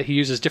to it in that he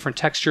uses different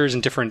textures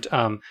and different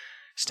in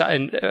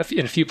a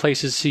few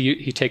places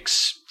he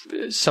takes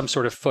some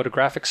sort of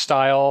photographic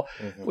style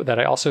that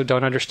I also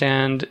don't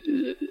understand.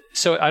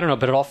 So I don't know,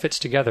 but it all fits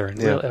together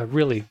in a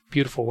really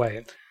beautiful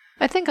way.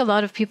 I think a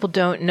lot of people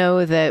don't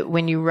know that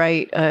when you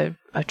write a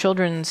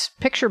children's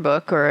picture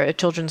book or a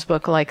children's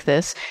book like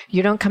this,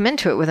 you don't come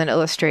into it with an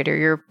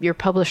illustrator. Your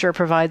publisher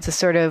provides a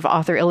sort of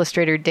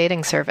author-illustrator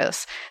dating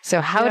service.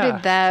 So how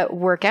did that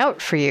work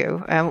out for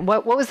you?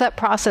 What was that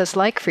process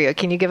like for you?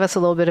 Can you give us a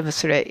little bit of a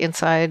sort of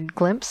inside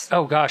glimpse?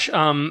 Oh, gosh.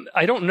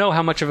 I don't know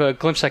how much of a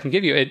glimpse I can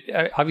give you.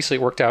 Obviously,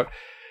 it worked out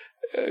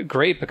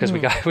great because we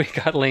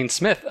got Lane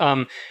Smith.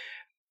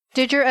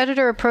 Did your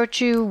editor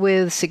approach you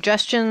with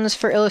suggestions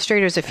for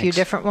illustrators, a few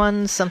different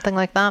ones, something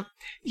like that?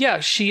 Yeah,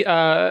 she.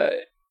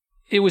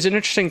 It was an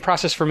interesting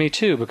process for me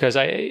too, because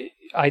I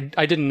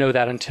didn't know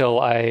that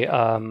until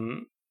I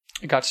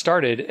got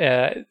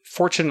started.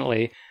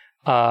 Fortunately,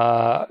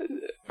 our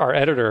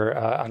editor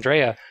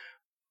Andrea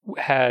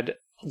had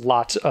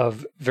lots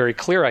of very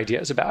clear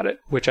ideas about it,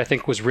 which I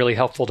think was really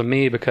helpful to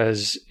me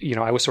because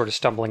I was sort of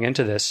stumbling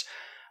into this.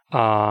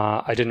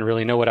 I didn't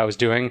really know what I was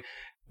doing.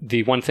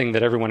 The one thing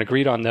that everyone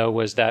agreed on, though,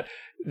 was that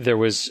there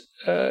was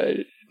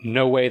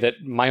no way that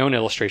my own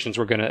illustrations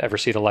were going to ever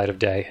see the light of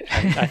day.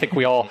 And I think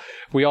we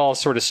all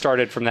sort of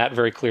started from that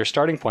very clear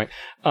starting point.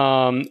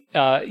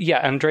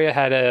 Andrea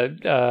had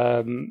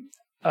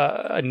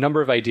a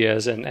number of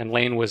ideas, and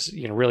Lane was,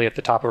 really at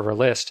the top of her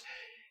list.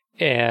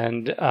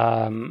 And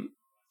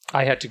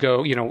I had to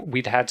go,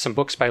 we'd had some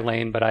books by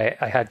Lane, but I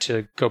had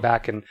to go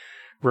back and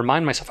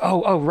remind myself,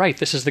 oh, right,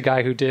 this is the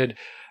guy who did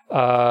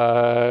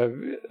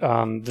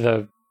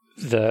the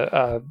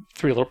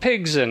Three Little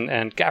Pigs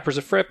and Gappers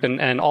of Fripp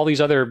and all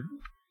these other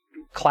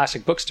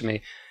classic books to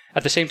me.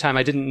 At the same time,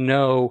 I didn't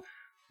know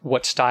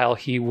what style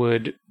he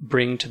would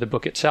bring to the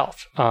book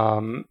itself.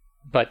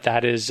 But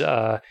that is,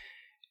 that's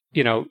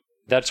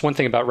one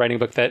thing about writing a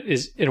book that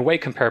is in a way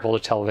comparable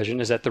to television,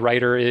 is that the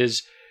writer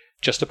is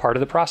just a part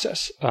of the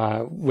process.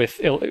 With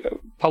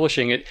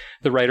publishing it,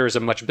 the writer is a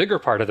much bigger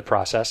part of the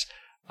process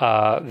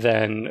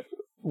than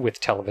with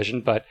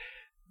television, but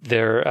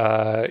there,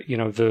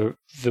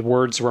 the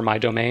words were my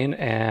domain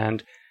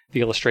and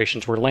the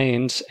illustrations were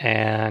Lane's,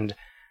 and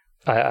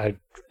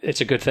it's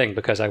a good thing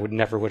because I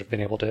never would have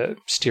been able to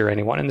steer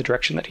anyone in the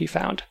direction that he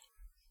found.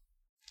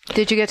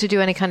 Did you get to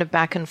do any kind of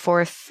back and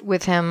forth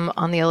with him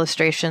on the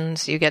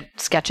illustrations? You get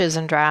sketches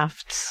and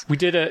drafts? We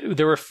did.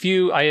 There were a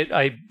few.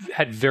 I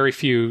had very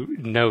few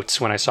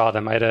notes when I saw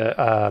them. I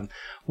had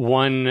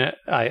one.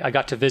 I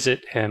got to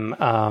visit him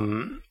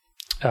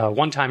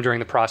one time during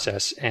the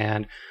process,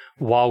 and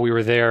while we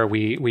were there,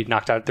 we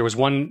knocked out. There was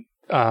one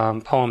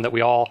poem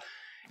that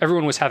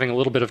everyone was having a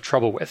little bit of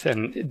trouble with,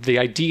 and the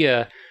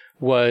idea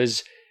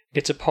was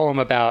it's a poem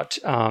about.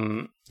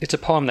 It's a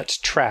poem that's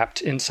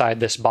trapped inside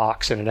this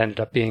box, and it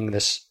ended up being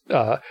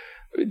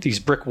these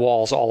brick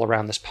walls all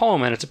around this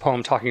poem. And it's a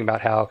poem talking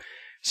about how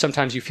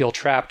sometimes you feel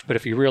trapped, but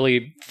if you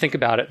really think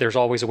about it, there's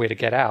always a way to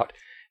get out.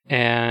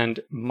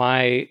 And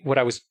what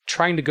I was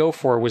trying to go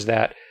for was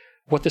that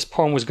what this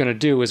poem was going to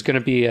do was going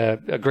to be a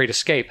great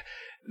escape.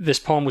 This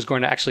poem was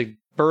going to actually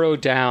burrow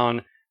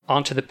down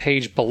onto the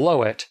page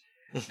below it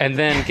and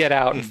then get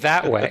out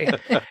that way.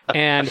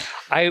 And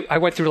I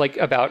went through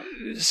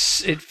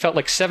it felt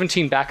like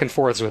 17 back and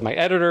forths with my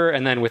editor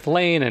and then with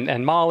Lane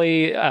and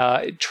Molly,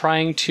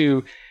 trying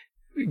to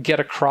get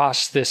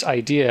across this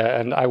idea.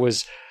 And I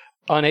was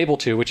unable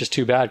to, which is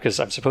too bad because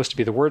I'm supposed to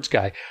be the words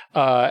guy.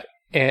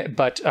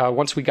 But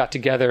once we got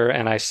together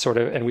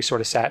and we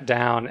sort of sat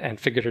down and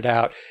figured it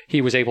out,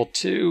 he was able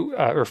to,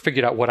 or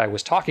figured out what I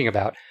was talking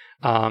about.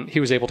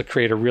 He was able to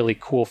create a really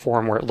cool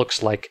form where it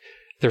looks like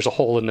there's a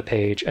hole in the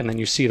page, and then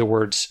you see the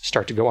words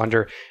start to go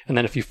under. And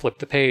then if you flip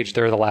the page,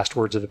 there are the last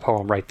words of the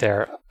poem right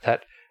there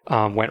that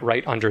went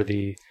right under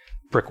the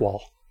brick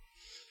wall.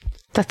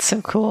 That's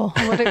so cool.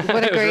 What a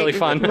great, really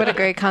fun. What a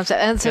great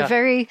concept. And it's a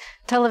very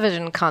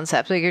television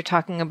concept. So you're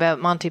talking about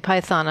Monty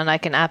Python, and I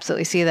can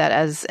absolutely see that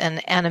as an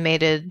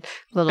animated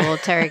little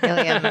Terry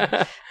Gilliam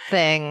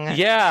thing.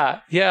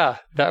 Yeah.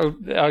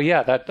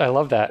 I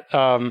love that.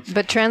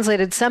 But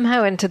translated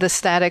somehow into the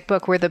static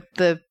book where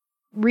the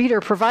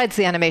reader provides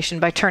the animation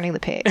by turning the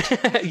page.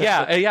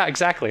 Yeah,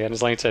 exactly. And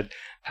as Lane said,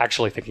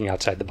 actually thinking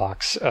outside the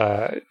box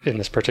in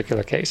this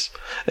particular case.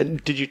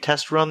 And did you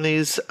test run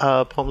these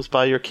poems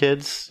by your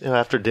kids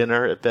after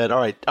dinner at bed? All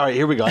right,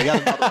 here we go. I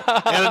got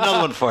another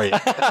one for you.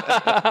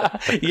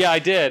 Yeah, I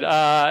did.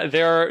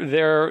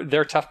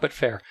 They're tough but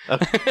fair.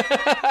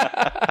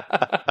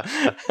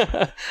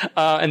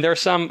 And there are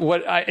some.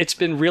 It's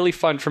been really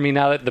fun for me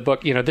now that the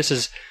book. This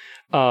is.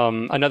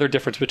 Another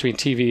difference between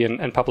TV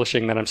and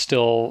publishing that I'm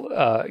still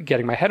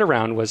getting my head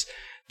around was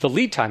the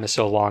lead time is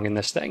so long in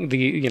this thing.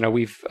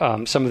 We've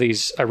some of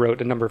these I wrote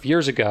a number of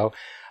years ago,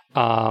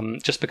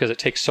 just because it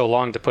takes so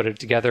long to put it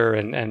together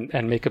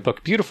and make a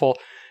book beautiful,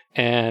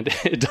 and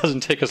it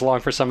doesn't take as long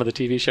for some of the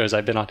TV shows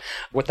I've been on.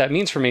 What that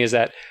means for me is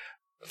that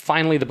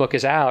finally the book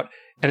is out,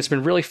 and it's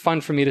been really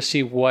fun for me to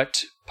see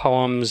what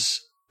poems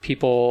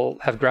people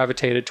have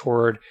gravitated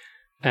toward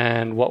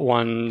and what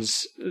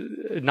ones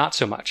not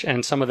so much.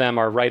 And some of them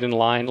are right in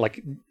line,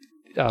 like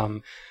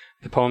the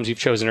poems you've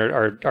chosen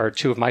are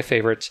two of my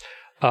favorites.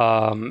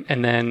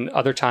 And then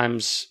other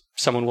times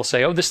someone will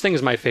say, oh, this thing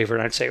is my favorite.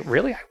 And I'd say,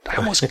 really? I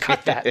almost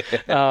cut that.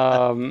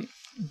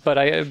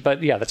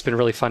 But yeah, that's been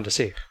really fun to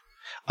see.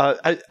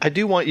 I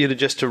do want you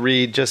to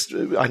read.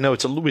 I know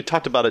we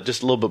talked about it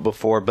just a little bit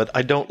before, but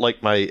I don't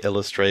like my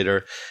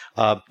illustrator.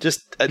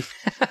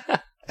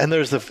 And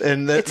there's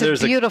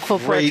a beautiful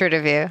portrait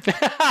of you.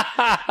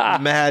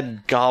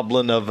 Mad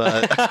goblin of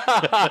a.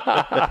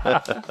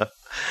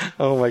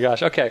 Oh my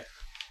gosh. Okay.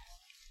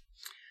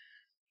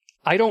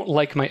 I don't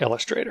like my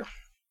illustrator.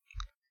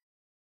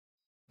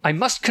 I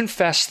must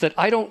confess that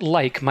I don't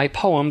like my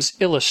poem's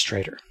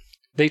illustrator.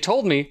 They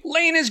told me,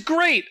 Lane is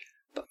great,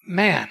 but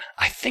man,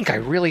 I think I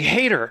really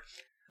hate her.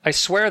 I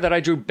swear that I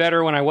drew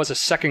better when I was a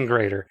second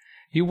grader.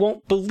 You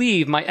won't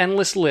believe my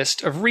endless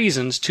list of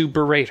reasons to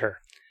berate her.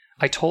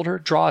 I told her,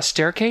 draw a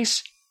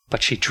staircase,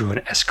 but she drew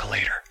an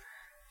escalator.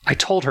 I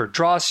told her,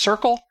 draw a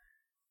circle,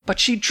 but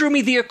she drew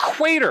me the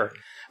equator.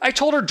 I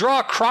told her, draw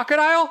a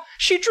crocodile,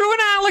 she drew an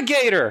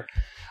alligator.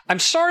 I'm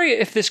sorry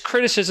if this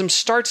criticism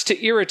starts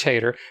to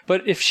irritate her,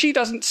 but if she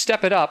doesn't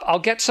step it up, I'll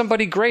get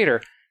somebody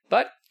greater.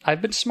 But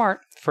I've been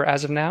smart, for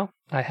as of now,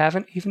 I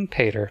haven't even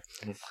paid her.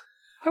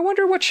 I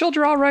wonder what she'll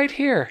draw right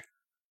here.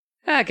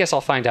 I guess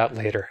I'll find out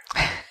later.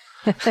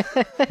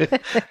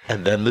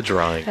 And then the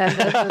drawing.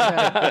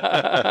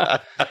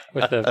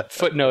 With the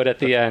footnote at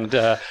the end.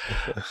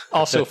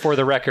 Also, for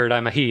the record,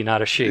 I'm a he,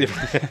 not a she.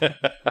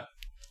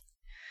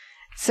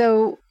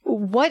 So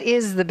what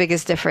is the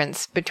biggest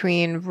difference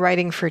between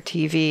writing for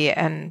TV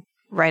and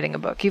writing a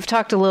book? You've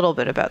talked a little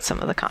bit about some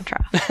of the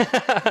contrast.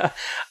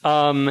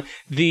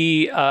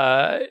 The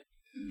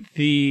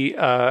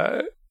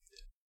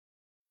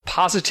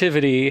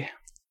positivity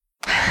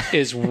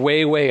is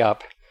way, way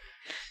up.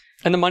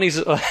 And the money's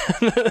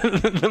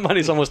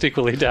almost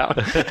equally down.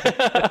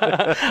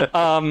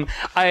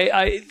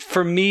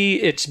 For me,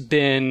 it's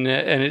been,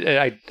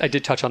 and I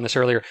did touch on this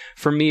earlier.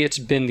 For me, it's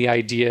been the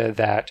idea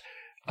that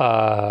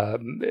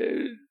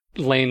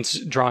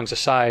Lane's drawings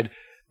aside,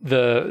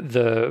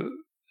 the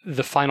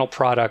final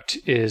product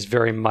is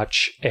very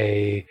much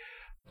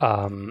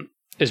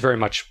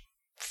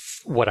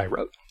what I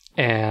wrote,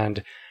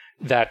 and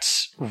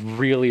that's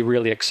really,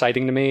 really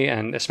exciting to me,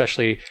 and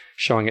especially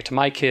showing it to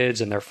my kids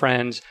and their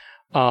friends.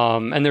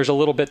 And there's a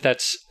little bit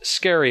that's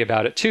scary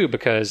about it too,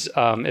 because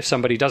if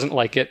somebody doesn't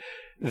like it,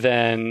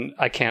 then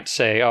I can't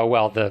say, oh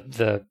well,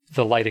 the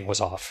lighting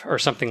was off or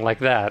something like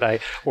that.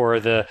 It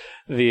would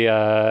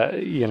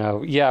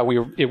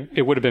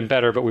have been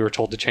better, but we were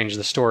told to change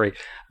the story.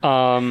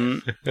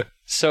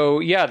 So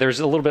yeah,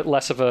 there's a little bit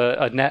less of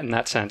a net in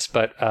that sense,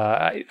 but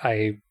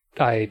I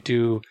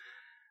do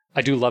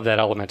love that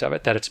element of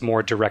it, that it's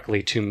more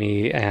directly to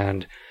me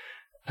and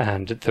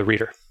the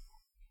reader.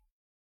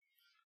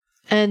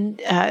 And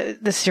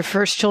this is your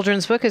first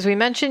children's book, as we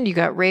mentioned. You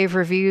got rave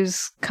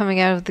reviews coming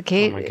out of the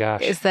gate. Oh my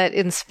gosh! Is that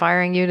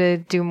inspiring you to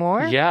do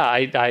more? Yeah,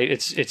 I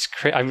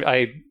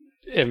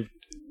am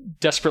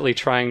desperately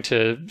trying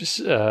to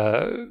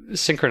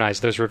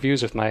synchronize those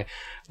reviews with my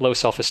low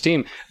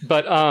self-esteem.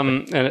 But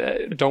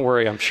and don't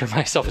worry, I'm sure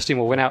my self-esteem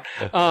will win out.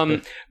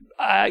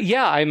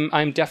 Yeah,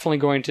 I'm definitely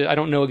going to. I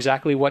don't know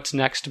exactly what's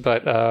next,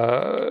 but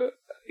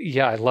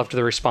yeah, I loved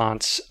the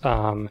response.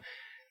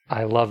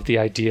 I love the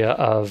idea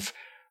of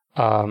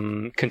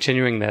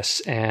continuing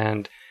this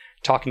and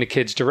talking to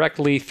kids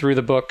directly through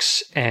the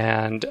books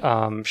and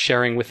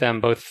sharing with them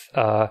both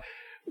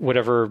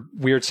whatever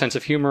weird sense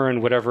of humor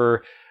and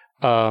whatever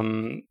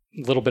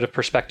little bit of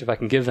perspective I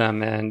can give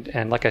them.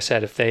 And like I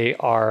said, if they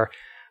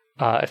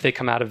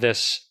come out of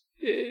this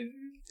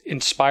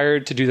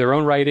inspired to do their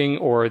own writing,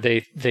 or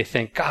they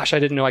think, gosh, I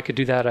didn't know I could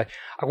do that,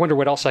 I wonder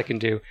what else I can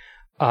do,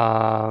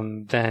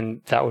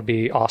 then that would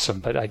be awesome.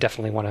 But I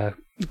definitely want to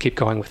keep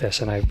going with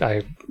this, and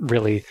I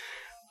really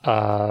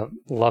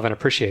love and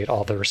appreciate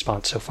all the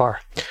response so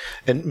far.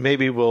 And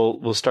maybe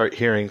we'll start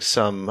hearing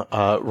some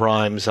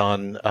rhymes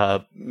on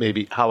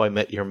maybe How I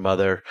Met Your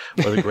Mother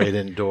or The Great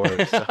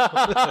Indoors. So.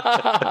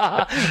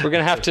 We're going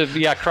to have to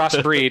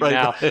crossbreed right,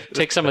 now. Right.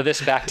 Take some of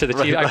this back to the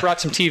TV. Right. I brought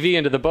some TV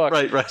into the book.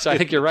 Right. So I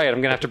think you're right. I'm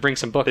going to have to bring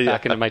some book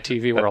back into my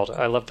TV world.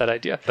 I love that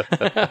idea.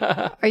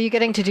 Are you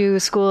getting to do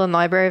school and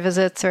library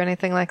visits or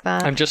anything like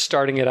that? I'm just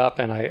starting it up,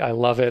 and I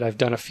love it. I've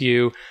done a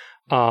few.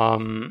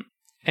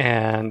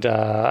 And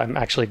I'm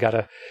actually got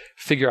to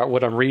figure out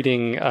what I'm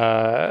reading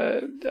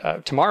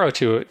tomorrow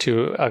at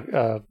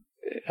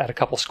a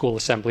couple school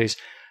assemblies.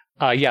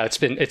 Yeah,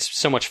 it's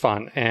so much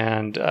fun,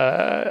 and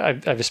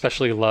I've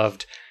especially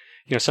loved.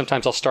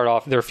 Sometimes I'll start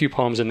off. There are a few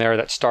poems in there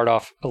that start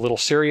off a little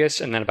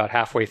serious, and then about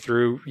halfway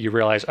through, you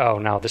realize, oh,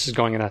 no, this is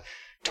going in a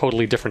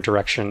totally different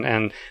direction,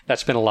 and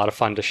that's been a lot of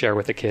fun to share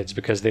with the kids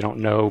because they don't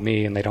know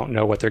me and they don't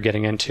know what they're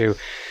getting into.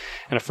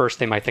 And at first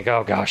they might think,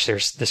 oh gosh,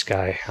 there's this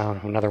guy,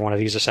 another one of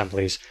these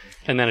assemblies.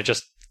 And then it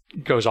just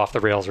goes off the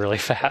rails really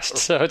fast.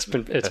 So it's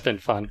been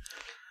fun.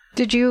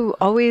 Did you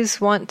always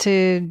want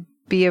to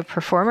be a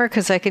performer?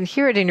 Because I can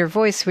hear it in your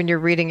voice when you're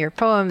reading your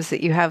poems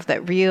that you have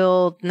that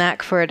real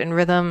knack for it and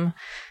rhythm.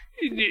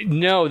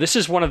 No, this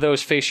is one of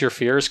those face your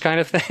fears kind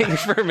of thing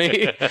for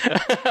me.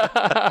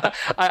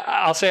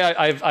 I'll say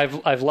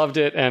I've loved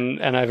it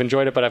and I've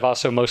enjoyed it, but I've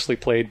also mostly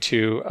played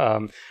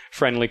to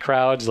friendly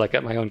crowds, like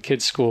at my own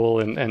kids' school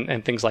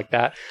and things like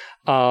that.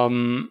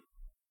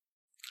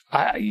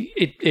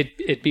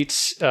 It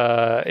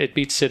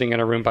beats sitting in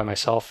a room by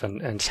myself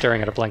and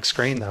staring at a blank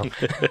screen, though.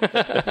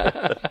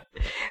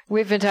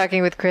 We've been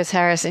talking with Chris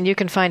Harris, and you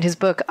can find his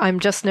book, I'm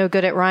Just No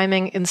Good at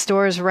Rhyming, in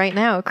stores right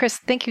now. Chris,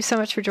 thank you so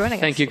much for joining us.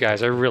 Thank you,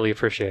 guys. I really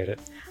appreciate it.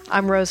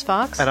 I'm Rose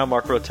Fox. And I'm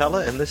Mark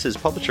Rotella, and this is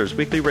Publishers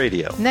Weekly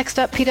Radio. Next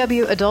up,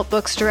 PW Adult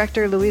Books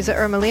Director Louisa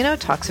Ermelino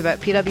talks about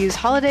PW's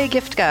holiday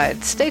gift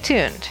guide. Stay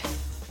tuned.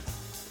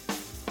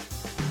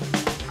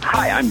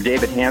 Hi, I'm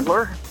David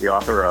Handler, the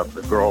author of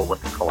The Girl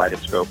with the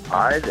Kaleidoscope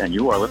Eyes, and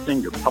you are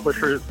listening to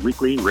Publishers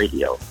Weekly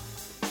Radio.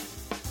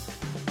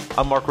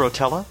 I'm Mark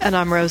Rotella. And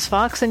I'm Rose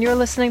Fox, and you're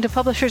listening to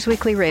Publishers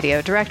Weekly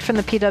Radio, direct from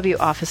the PW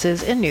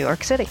offices in New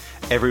York City.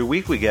 Every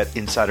week we get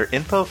insider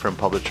info from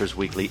Publishers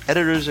Weekly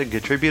editors and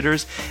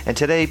contributors, and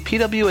today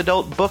PW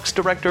Adult Books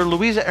director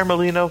Louisa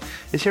Ermelino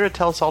is here to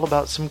tell us all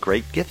about some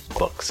great gift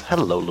books.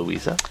 Hello,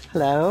 Louisa.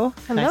 Hello.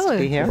 Hello. Nice to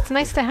be here. It's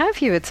nice to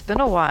have you. It's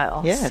been a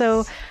while. Yes.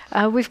 So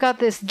we've got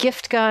this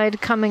gift guide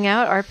coming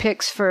out, our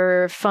picks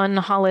for fun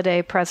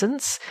holiday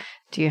presents.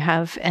 Do you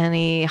have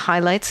any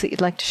highlights that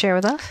you'd like to share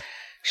with us?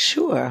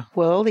 Sure.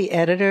 Well, the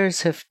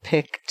editors have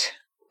picked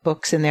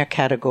books in their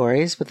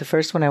categories, but the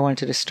first one I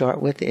wanted to start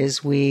with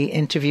is we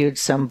interviewed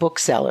some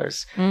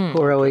booksellers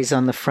who are always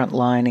on the front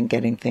line and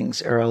getting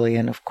things early,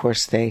 and of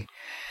course they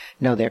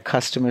know their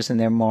customers and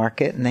their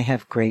market, and they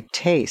have great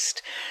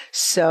taste.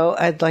 So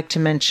I'd like to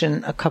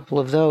mention a couple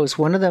of those.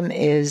 One of them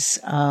is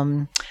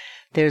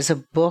there's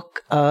a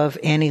book of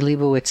Annie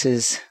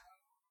Leibowitz's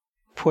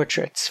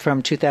portraits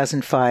from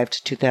 2005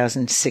 to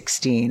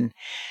 2016.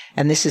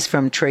 And this is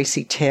from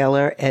Tracy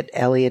Taylor at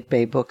Elliott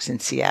Bay Books in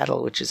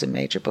Seattle, which is a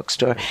major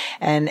bookstore.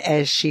 And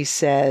as she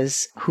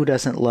says, who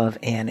doesn't love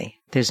Annie?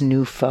 There's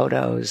new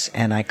photos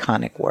and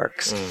iconic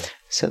works.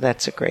 So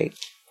that's a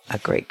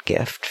great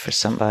gift for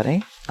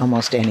somebody,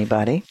 almost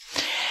anybody.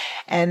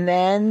 And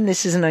then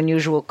this is an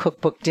unusual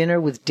cookbook dinner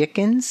with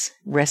Dickens,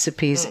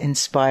 recipes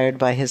inspired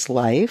by his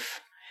life.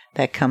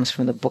 That comes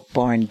from the Book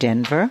Barn,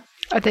 Denver.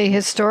 Are they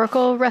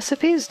historical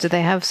recipes? Do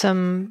they have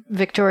some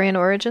Victorian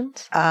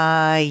origins?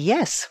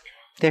 Yes.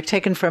 They're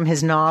taken from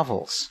his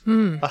novels.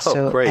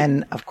 Great.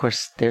 And, of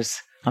course, there's,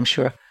 I'm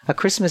sure, a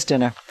Christmas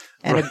dinner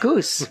and a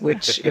goose,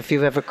 which, if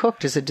you've ever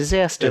cooked, is a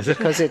disaster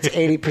because it's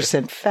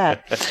 80%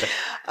 fat.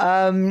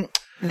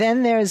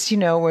 Then there's,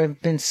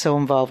 we've been so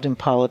involved in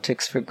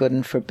politics for good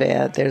and for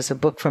bad. There's a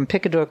book from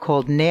Picador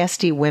called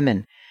Nasty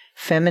Women,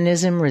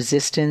 Feminism,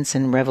 Resistance,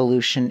 and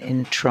Revolution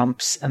in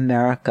Trump's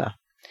America,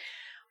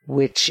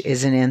 which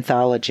is an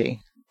anthology.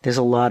 There's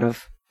a lot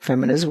of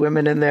feminist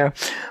women in there,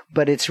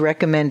 but it's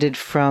recommended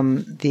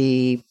from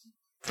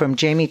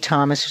Jamie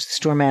Thomas, who's the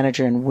store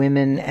manager in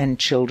Women and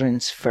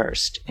Children's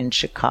First in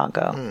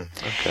Chicago.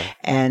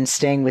 And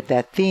staying with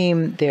that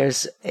theme,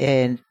 there's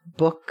a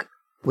book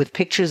with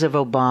pictures of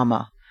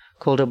Obama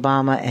called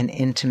Obama, An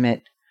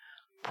Intimate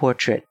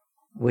Portrait,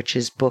 which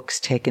is books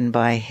taken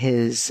by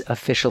his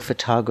official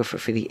photographer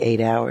for the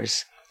 8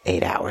 years.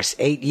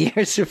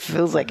 It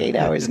feels like 8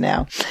 hours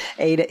now.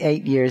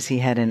 8 years he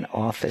had in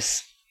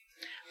office,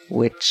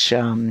 which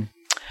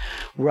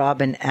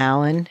Robin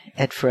Allen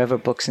at Forever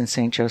Books in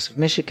St. Joseph,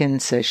 Michigan,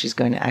 says she's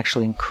going to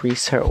actually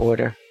increase her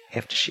order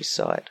after she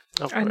saw it.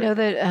 I know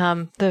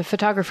that the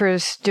photographer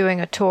is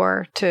doing a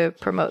tour to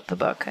promote the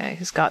book.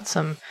 He's got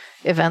some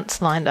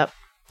events lined up.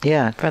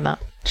 Yeah, for that.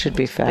 Should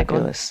be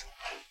fabulous.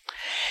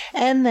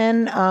 And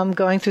then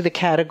going through the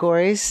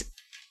categories,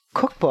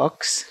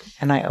 cookbooks,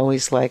 and I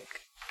always like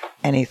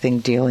anything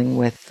dealing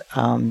with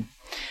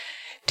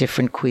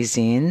different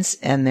cuisines.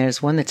 And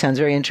there's one that sounds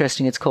very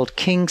interesting. It's called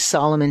King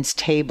Solomon's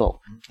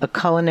Table, a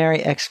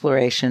culinary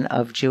exploration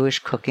of Jewish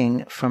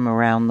cooking from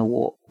around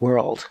the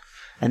world.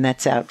 And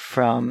that's out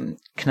from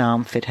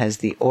Knopf. It has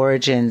the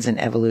origins and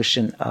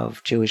evolution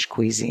of Jewish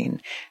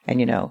cuisine.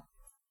 And,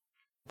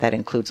 that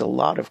includes a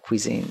lot of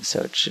cuisine, so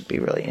it should be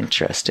really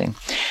interesting.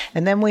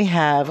 And then we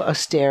have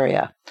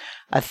Osteria,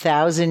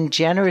 1,000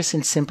 generous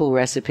and simple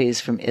recipes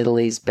from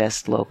Italy's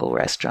best local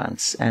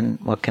restaurants.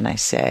 And what can I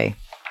say?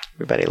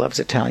 Everybody loves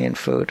Italian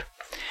food.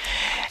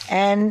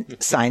 And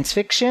science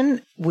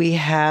fiction, we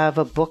have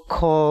a book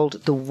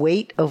called The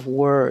Weight of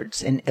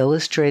Words, an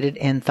illustrated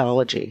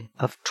anthology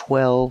of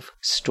 12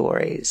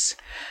 stories,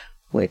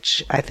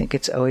 which I think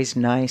it's always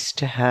nice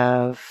to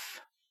have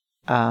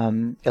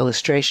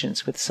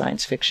illustrations with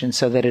science fiction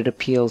so that it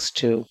appeals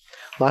to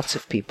lots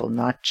of people,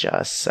 not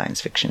just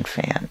science fiction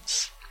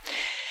fans.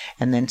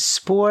 And then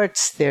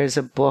sports, there's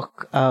a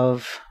book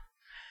of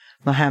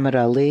Muhammad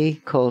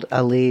Ali called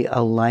Ali,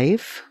 A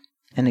Life,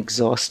 an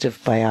exhaustive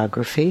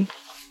biography.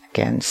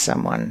 Again,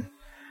 someone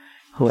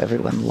who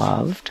everyone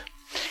loved.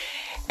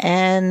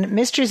 And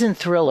mysteries and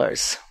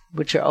thrillers,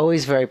 which are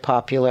always very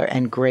popular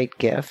and great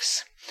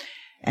gifts.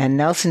 And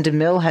Nelson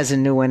DeMille has a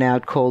new one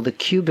out called The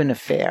Cuban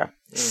Affair,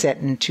 set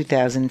in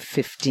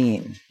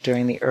 2015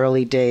 during the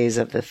early days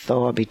of the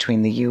thaw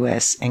between the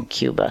U.S. and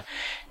Cuba.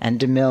 And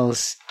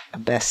DeMille's a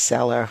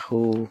bestseller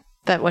who...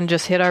 That one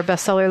just hit our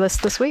bestseller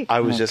list this week. I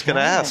was just going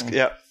to ask.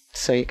 Yeah.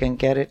 So you can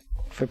get it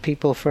for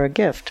people for a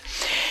gift.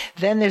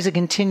 Then there's a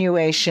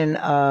continuation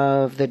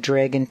of the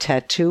Dragon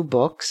Tattoo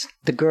books,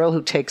 The Girl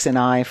Who Takes an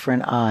Eye for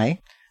an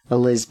Eye, a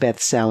Lisbeth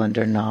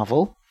Salander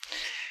novel.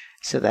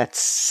 So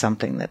that's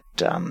something that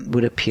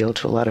would appeal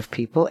to a lot of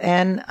people.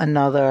 And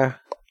another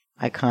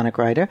iconic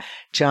writer,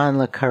 John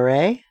le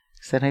Carré,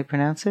 is that how you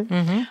pronounce it?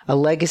 Mm-hmm. A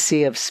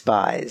Legacy of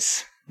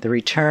Spies, the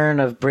return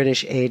of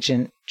British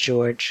agent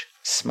George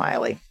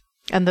Smiley.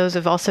 And those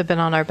have also been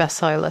on our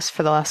bestseller list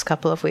for the last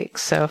couple of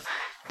weeks. So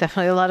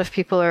definitely a lot of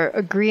people are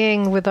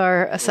agreeing with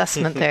our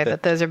assessment there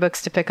that those are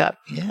books to pick up.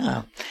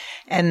 Yeah.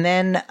 And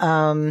then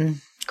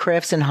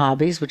Crafts and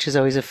Hobbies, which is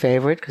always a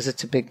favorite because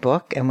it's a big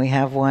book. And we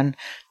have one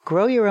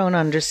Grow your own,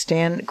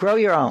 understanding,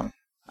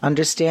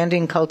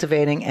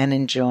 cultivating, and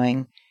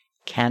enjoying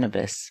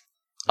cannabis.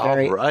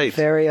 Very, all right.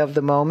 Very of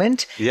the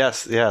moment.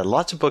 Yes, yeah.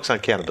 Lots of books on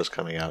cannabis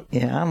coming out.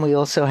 Yeah, and we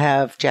also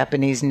have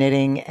Japanese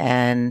knitting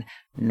and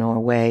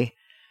Norway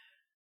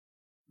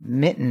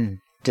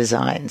mitten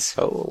designs.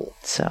 Oh.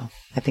 So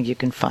I think you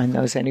can find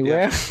those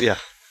anywhere. Yeah.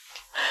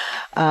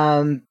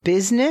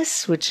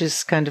 Business, which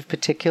is kind of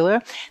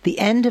particular. The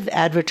End of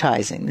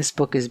Advertising. This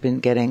book has been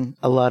getting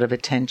a lot of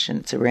attention.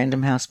 It's a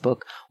Random House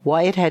book.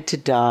 Why It Had to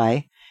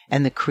Die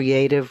and the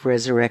Creative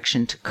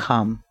Resurrection to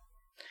Come.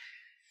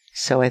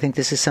 So I think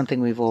this is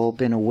something we've all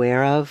been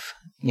aware of.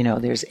 You know,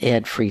 there's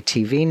ad-free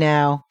TV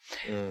now.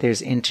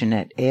 There's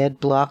internet ad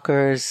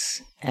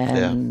blockers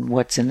and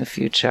what's in the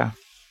future.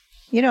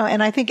 You know,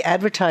 and I think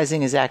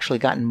advertising has actually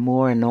gotten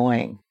more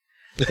annoying.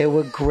 There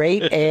were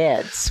great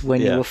ads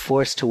when you were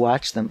forced to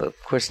watch them, but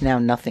of course now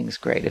nothing's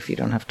great if you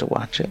don't have to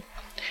watch it.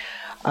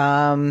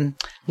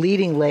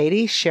 Leading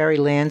Lady, Sherry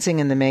Lansing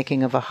in the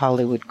Making of a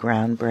Hollywood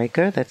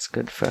Groundbreaker. That's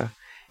good for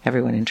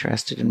everyone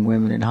interested in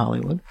women in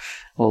Hollywood,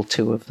 all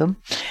two of them.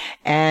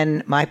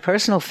 And my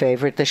personal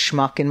favorite, The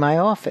Schmuck in My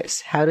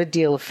Office, How to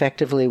Deal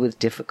Effectively with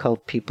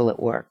Difficult People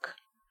at Work.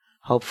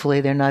 Hopefully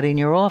they're not in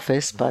your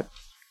office, but...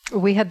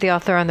 We had the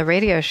author on the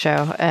radio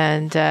show,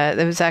 and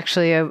there was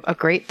actually a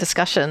great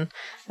discussion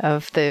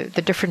of the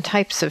different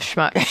types of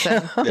schmucks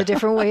and the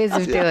different ways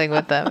of dealing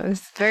with them. It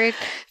was very,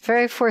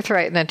 very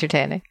forthright and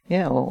entertaining.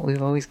 Yeah, well,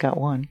 we've always got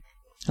one,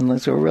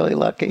 unless we're really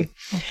lucky.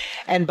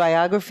 And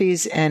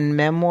biographies and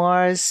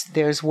memoirs,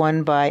 there's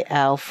one by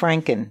Al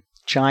Franken,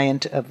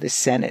 Giant of the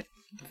Senate.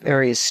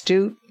 Very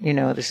astute. You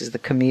know, this is the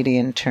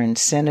comedian turned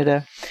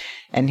senator,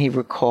 and he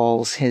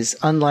recalls his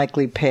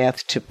unlikely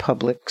path to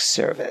public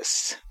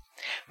service.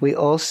 We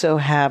also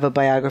have a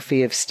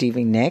biography of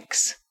Stevie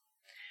Nicks,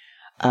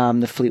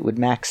 the Fleetwood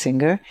Mac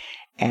singer,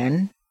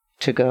 and,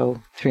 to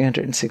go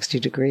 360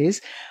 degrees,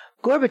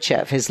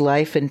 Gorbachev, His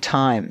Life and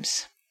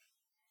Times,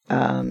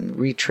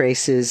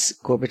 retraces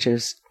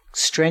Gorbachev's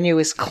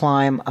strenuous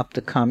climb up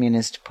the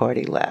Communist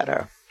Party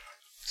ladder.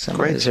 Some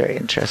of it is very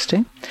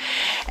interesting.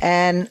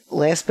 And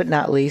last but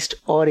not least,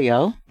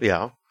 audio.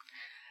 Yeah.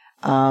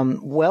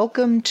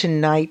 Welcome to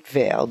Night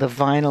Vale, the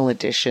vinyl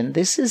edition.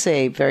 This is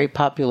a very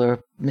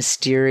popular,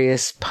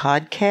 mysterious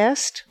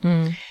podcast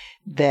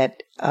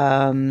that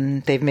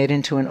they've made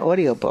into an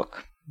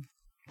audiobook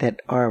that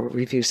our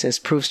review says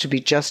proves to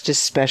be just as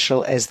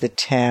special as the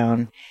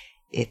town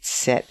it's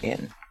set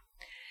in.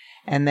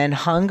 And then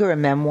Hunger, a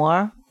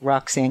memoir,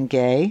 Roxane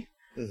Gay,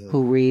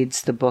 who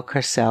reads the book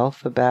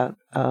herself about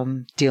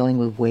dealing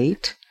with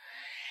weight.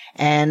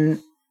 And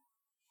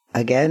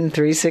again,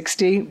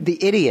 360, The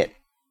Idiot,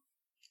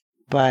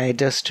 by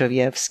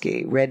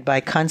Dostoevsky, read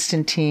by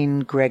Konstantin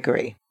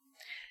Gregory.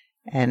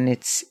 And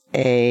it's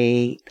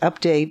a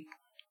update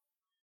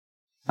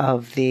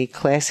of the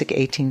classic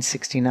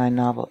 1869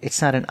 novel.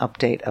 It's not an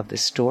update of the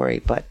story,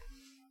 but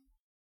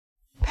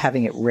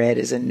having it read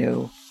is a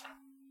new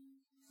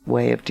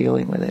way of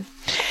dealing with it.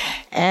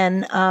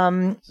 And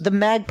The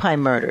Magpie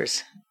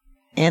Murders,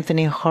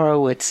 Anthony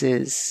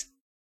Horowitz's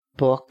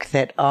book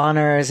that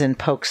honors and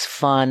pokes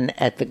fun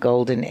at the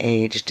golden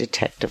age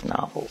detective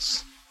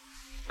novels.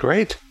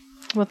 Great.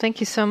 Well, thank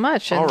you so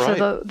much. And All right.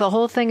 so the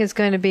whole thing is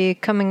going to be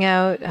coming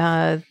out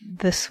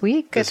this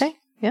week, I think.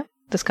 Yeah,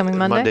 this coming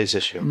Monday. Monday's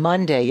issue.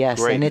 Monday, yes,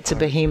 Great. And it's a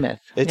behemoth.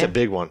 It's a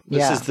big one.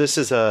 This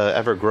is a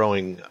ever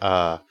growing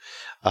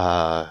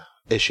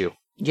issue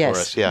Yes.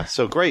 for us. Yeah.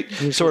 So great.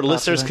 Usually So our popular.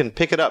 listeners can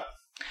pick it up.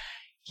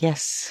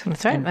 Yes.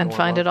 That's right. And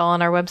find it all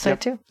on our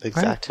website, too.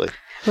 Exactly.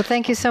 Well,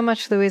 thank you so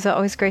much, Louisa.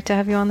 Always great to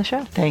have you on the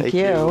show. Thank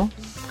you.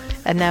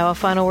 And now a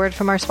final word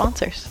from our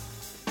sponsors.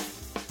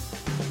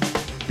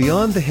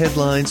 Beyond the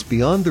headlines,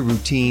 beyond the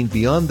routine,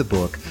 beyond the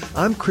book,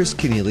 I'm Chris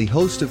Keneally,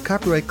 host of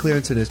Copyright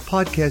Clearance and his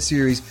podcast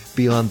series,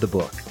 Beyond the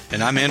Book.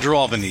 And I'm Andrew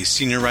Albany,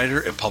 senior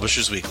writer at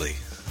Publishers Weekly.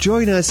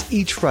 Join us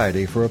each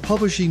Friday for a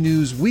Publishing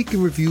News Week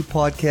in Review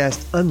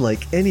podcast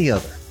unlike any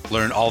other.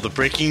 Learn all the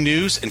breaking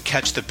news and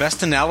catch the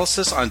best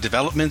analysis on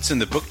developments in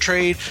the book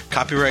trade,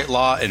 copyright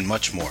law, and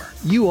much more.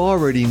 You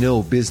already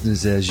know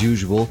business as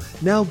usual.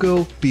 Now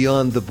go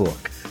beyond the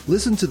book.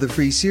 Listen to the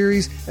free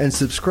series and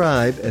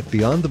subscribe at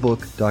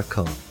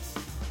beyondthebook.com.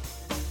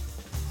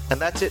 And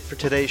that's it for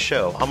today's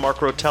show. I'm Mark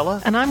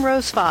Rotella. And I'm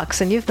Rose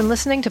Fox, and you've been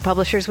listening to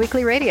Publishers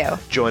Weekly Radio.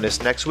 Join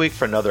us next week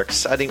for another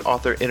exciting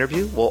author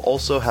interview. We'll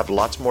also have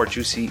lots more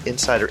juicy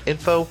insider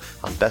info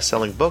on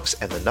best-selling books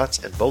and the nuts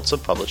and bolts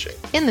of publishing.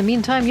 In the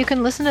meantime, you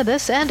can listen to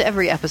this and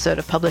every episode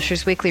of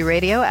Publishers Weekly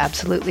Radio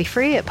absolutely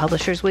free at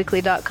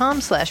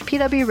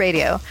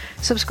publishersweekly.com/pwradio.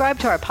 Subscribe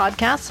to our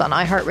podcasts on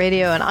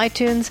iHeartRadio and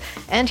iTunes,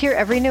 and hear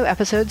every new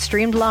episode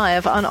streamed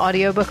live on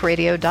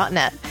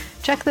audiobookradio.net.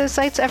 Check those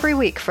sites every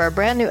week for a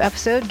brand new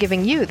episode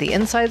giving you the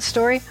inside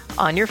story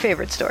on your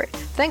favorite story.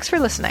 Thanks for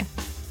listening.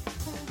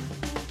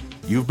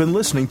 You've been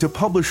listening to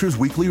Publishers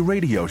Weekly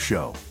Radio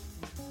Show.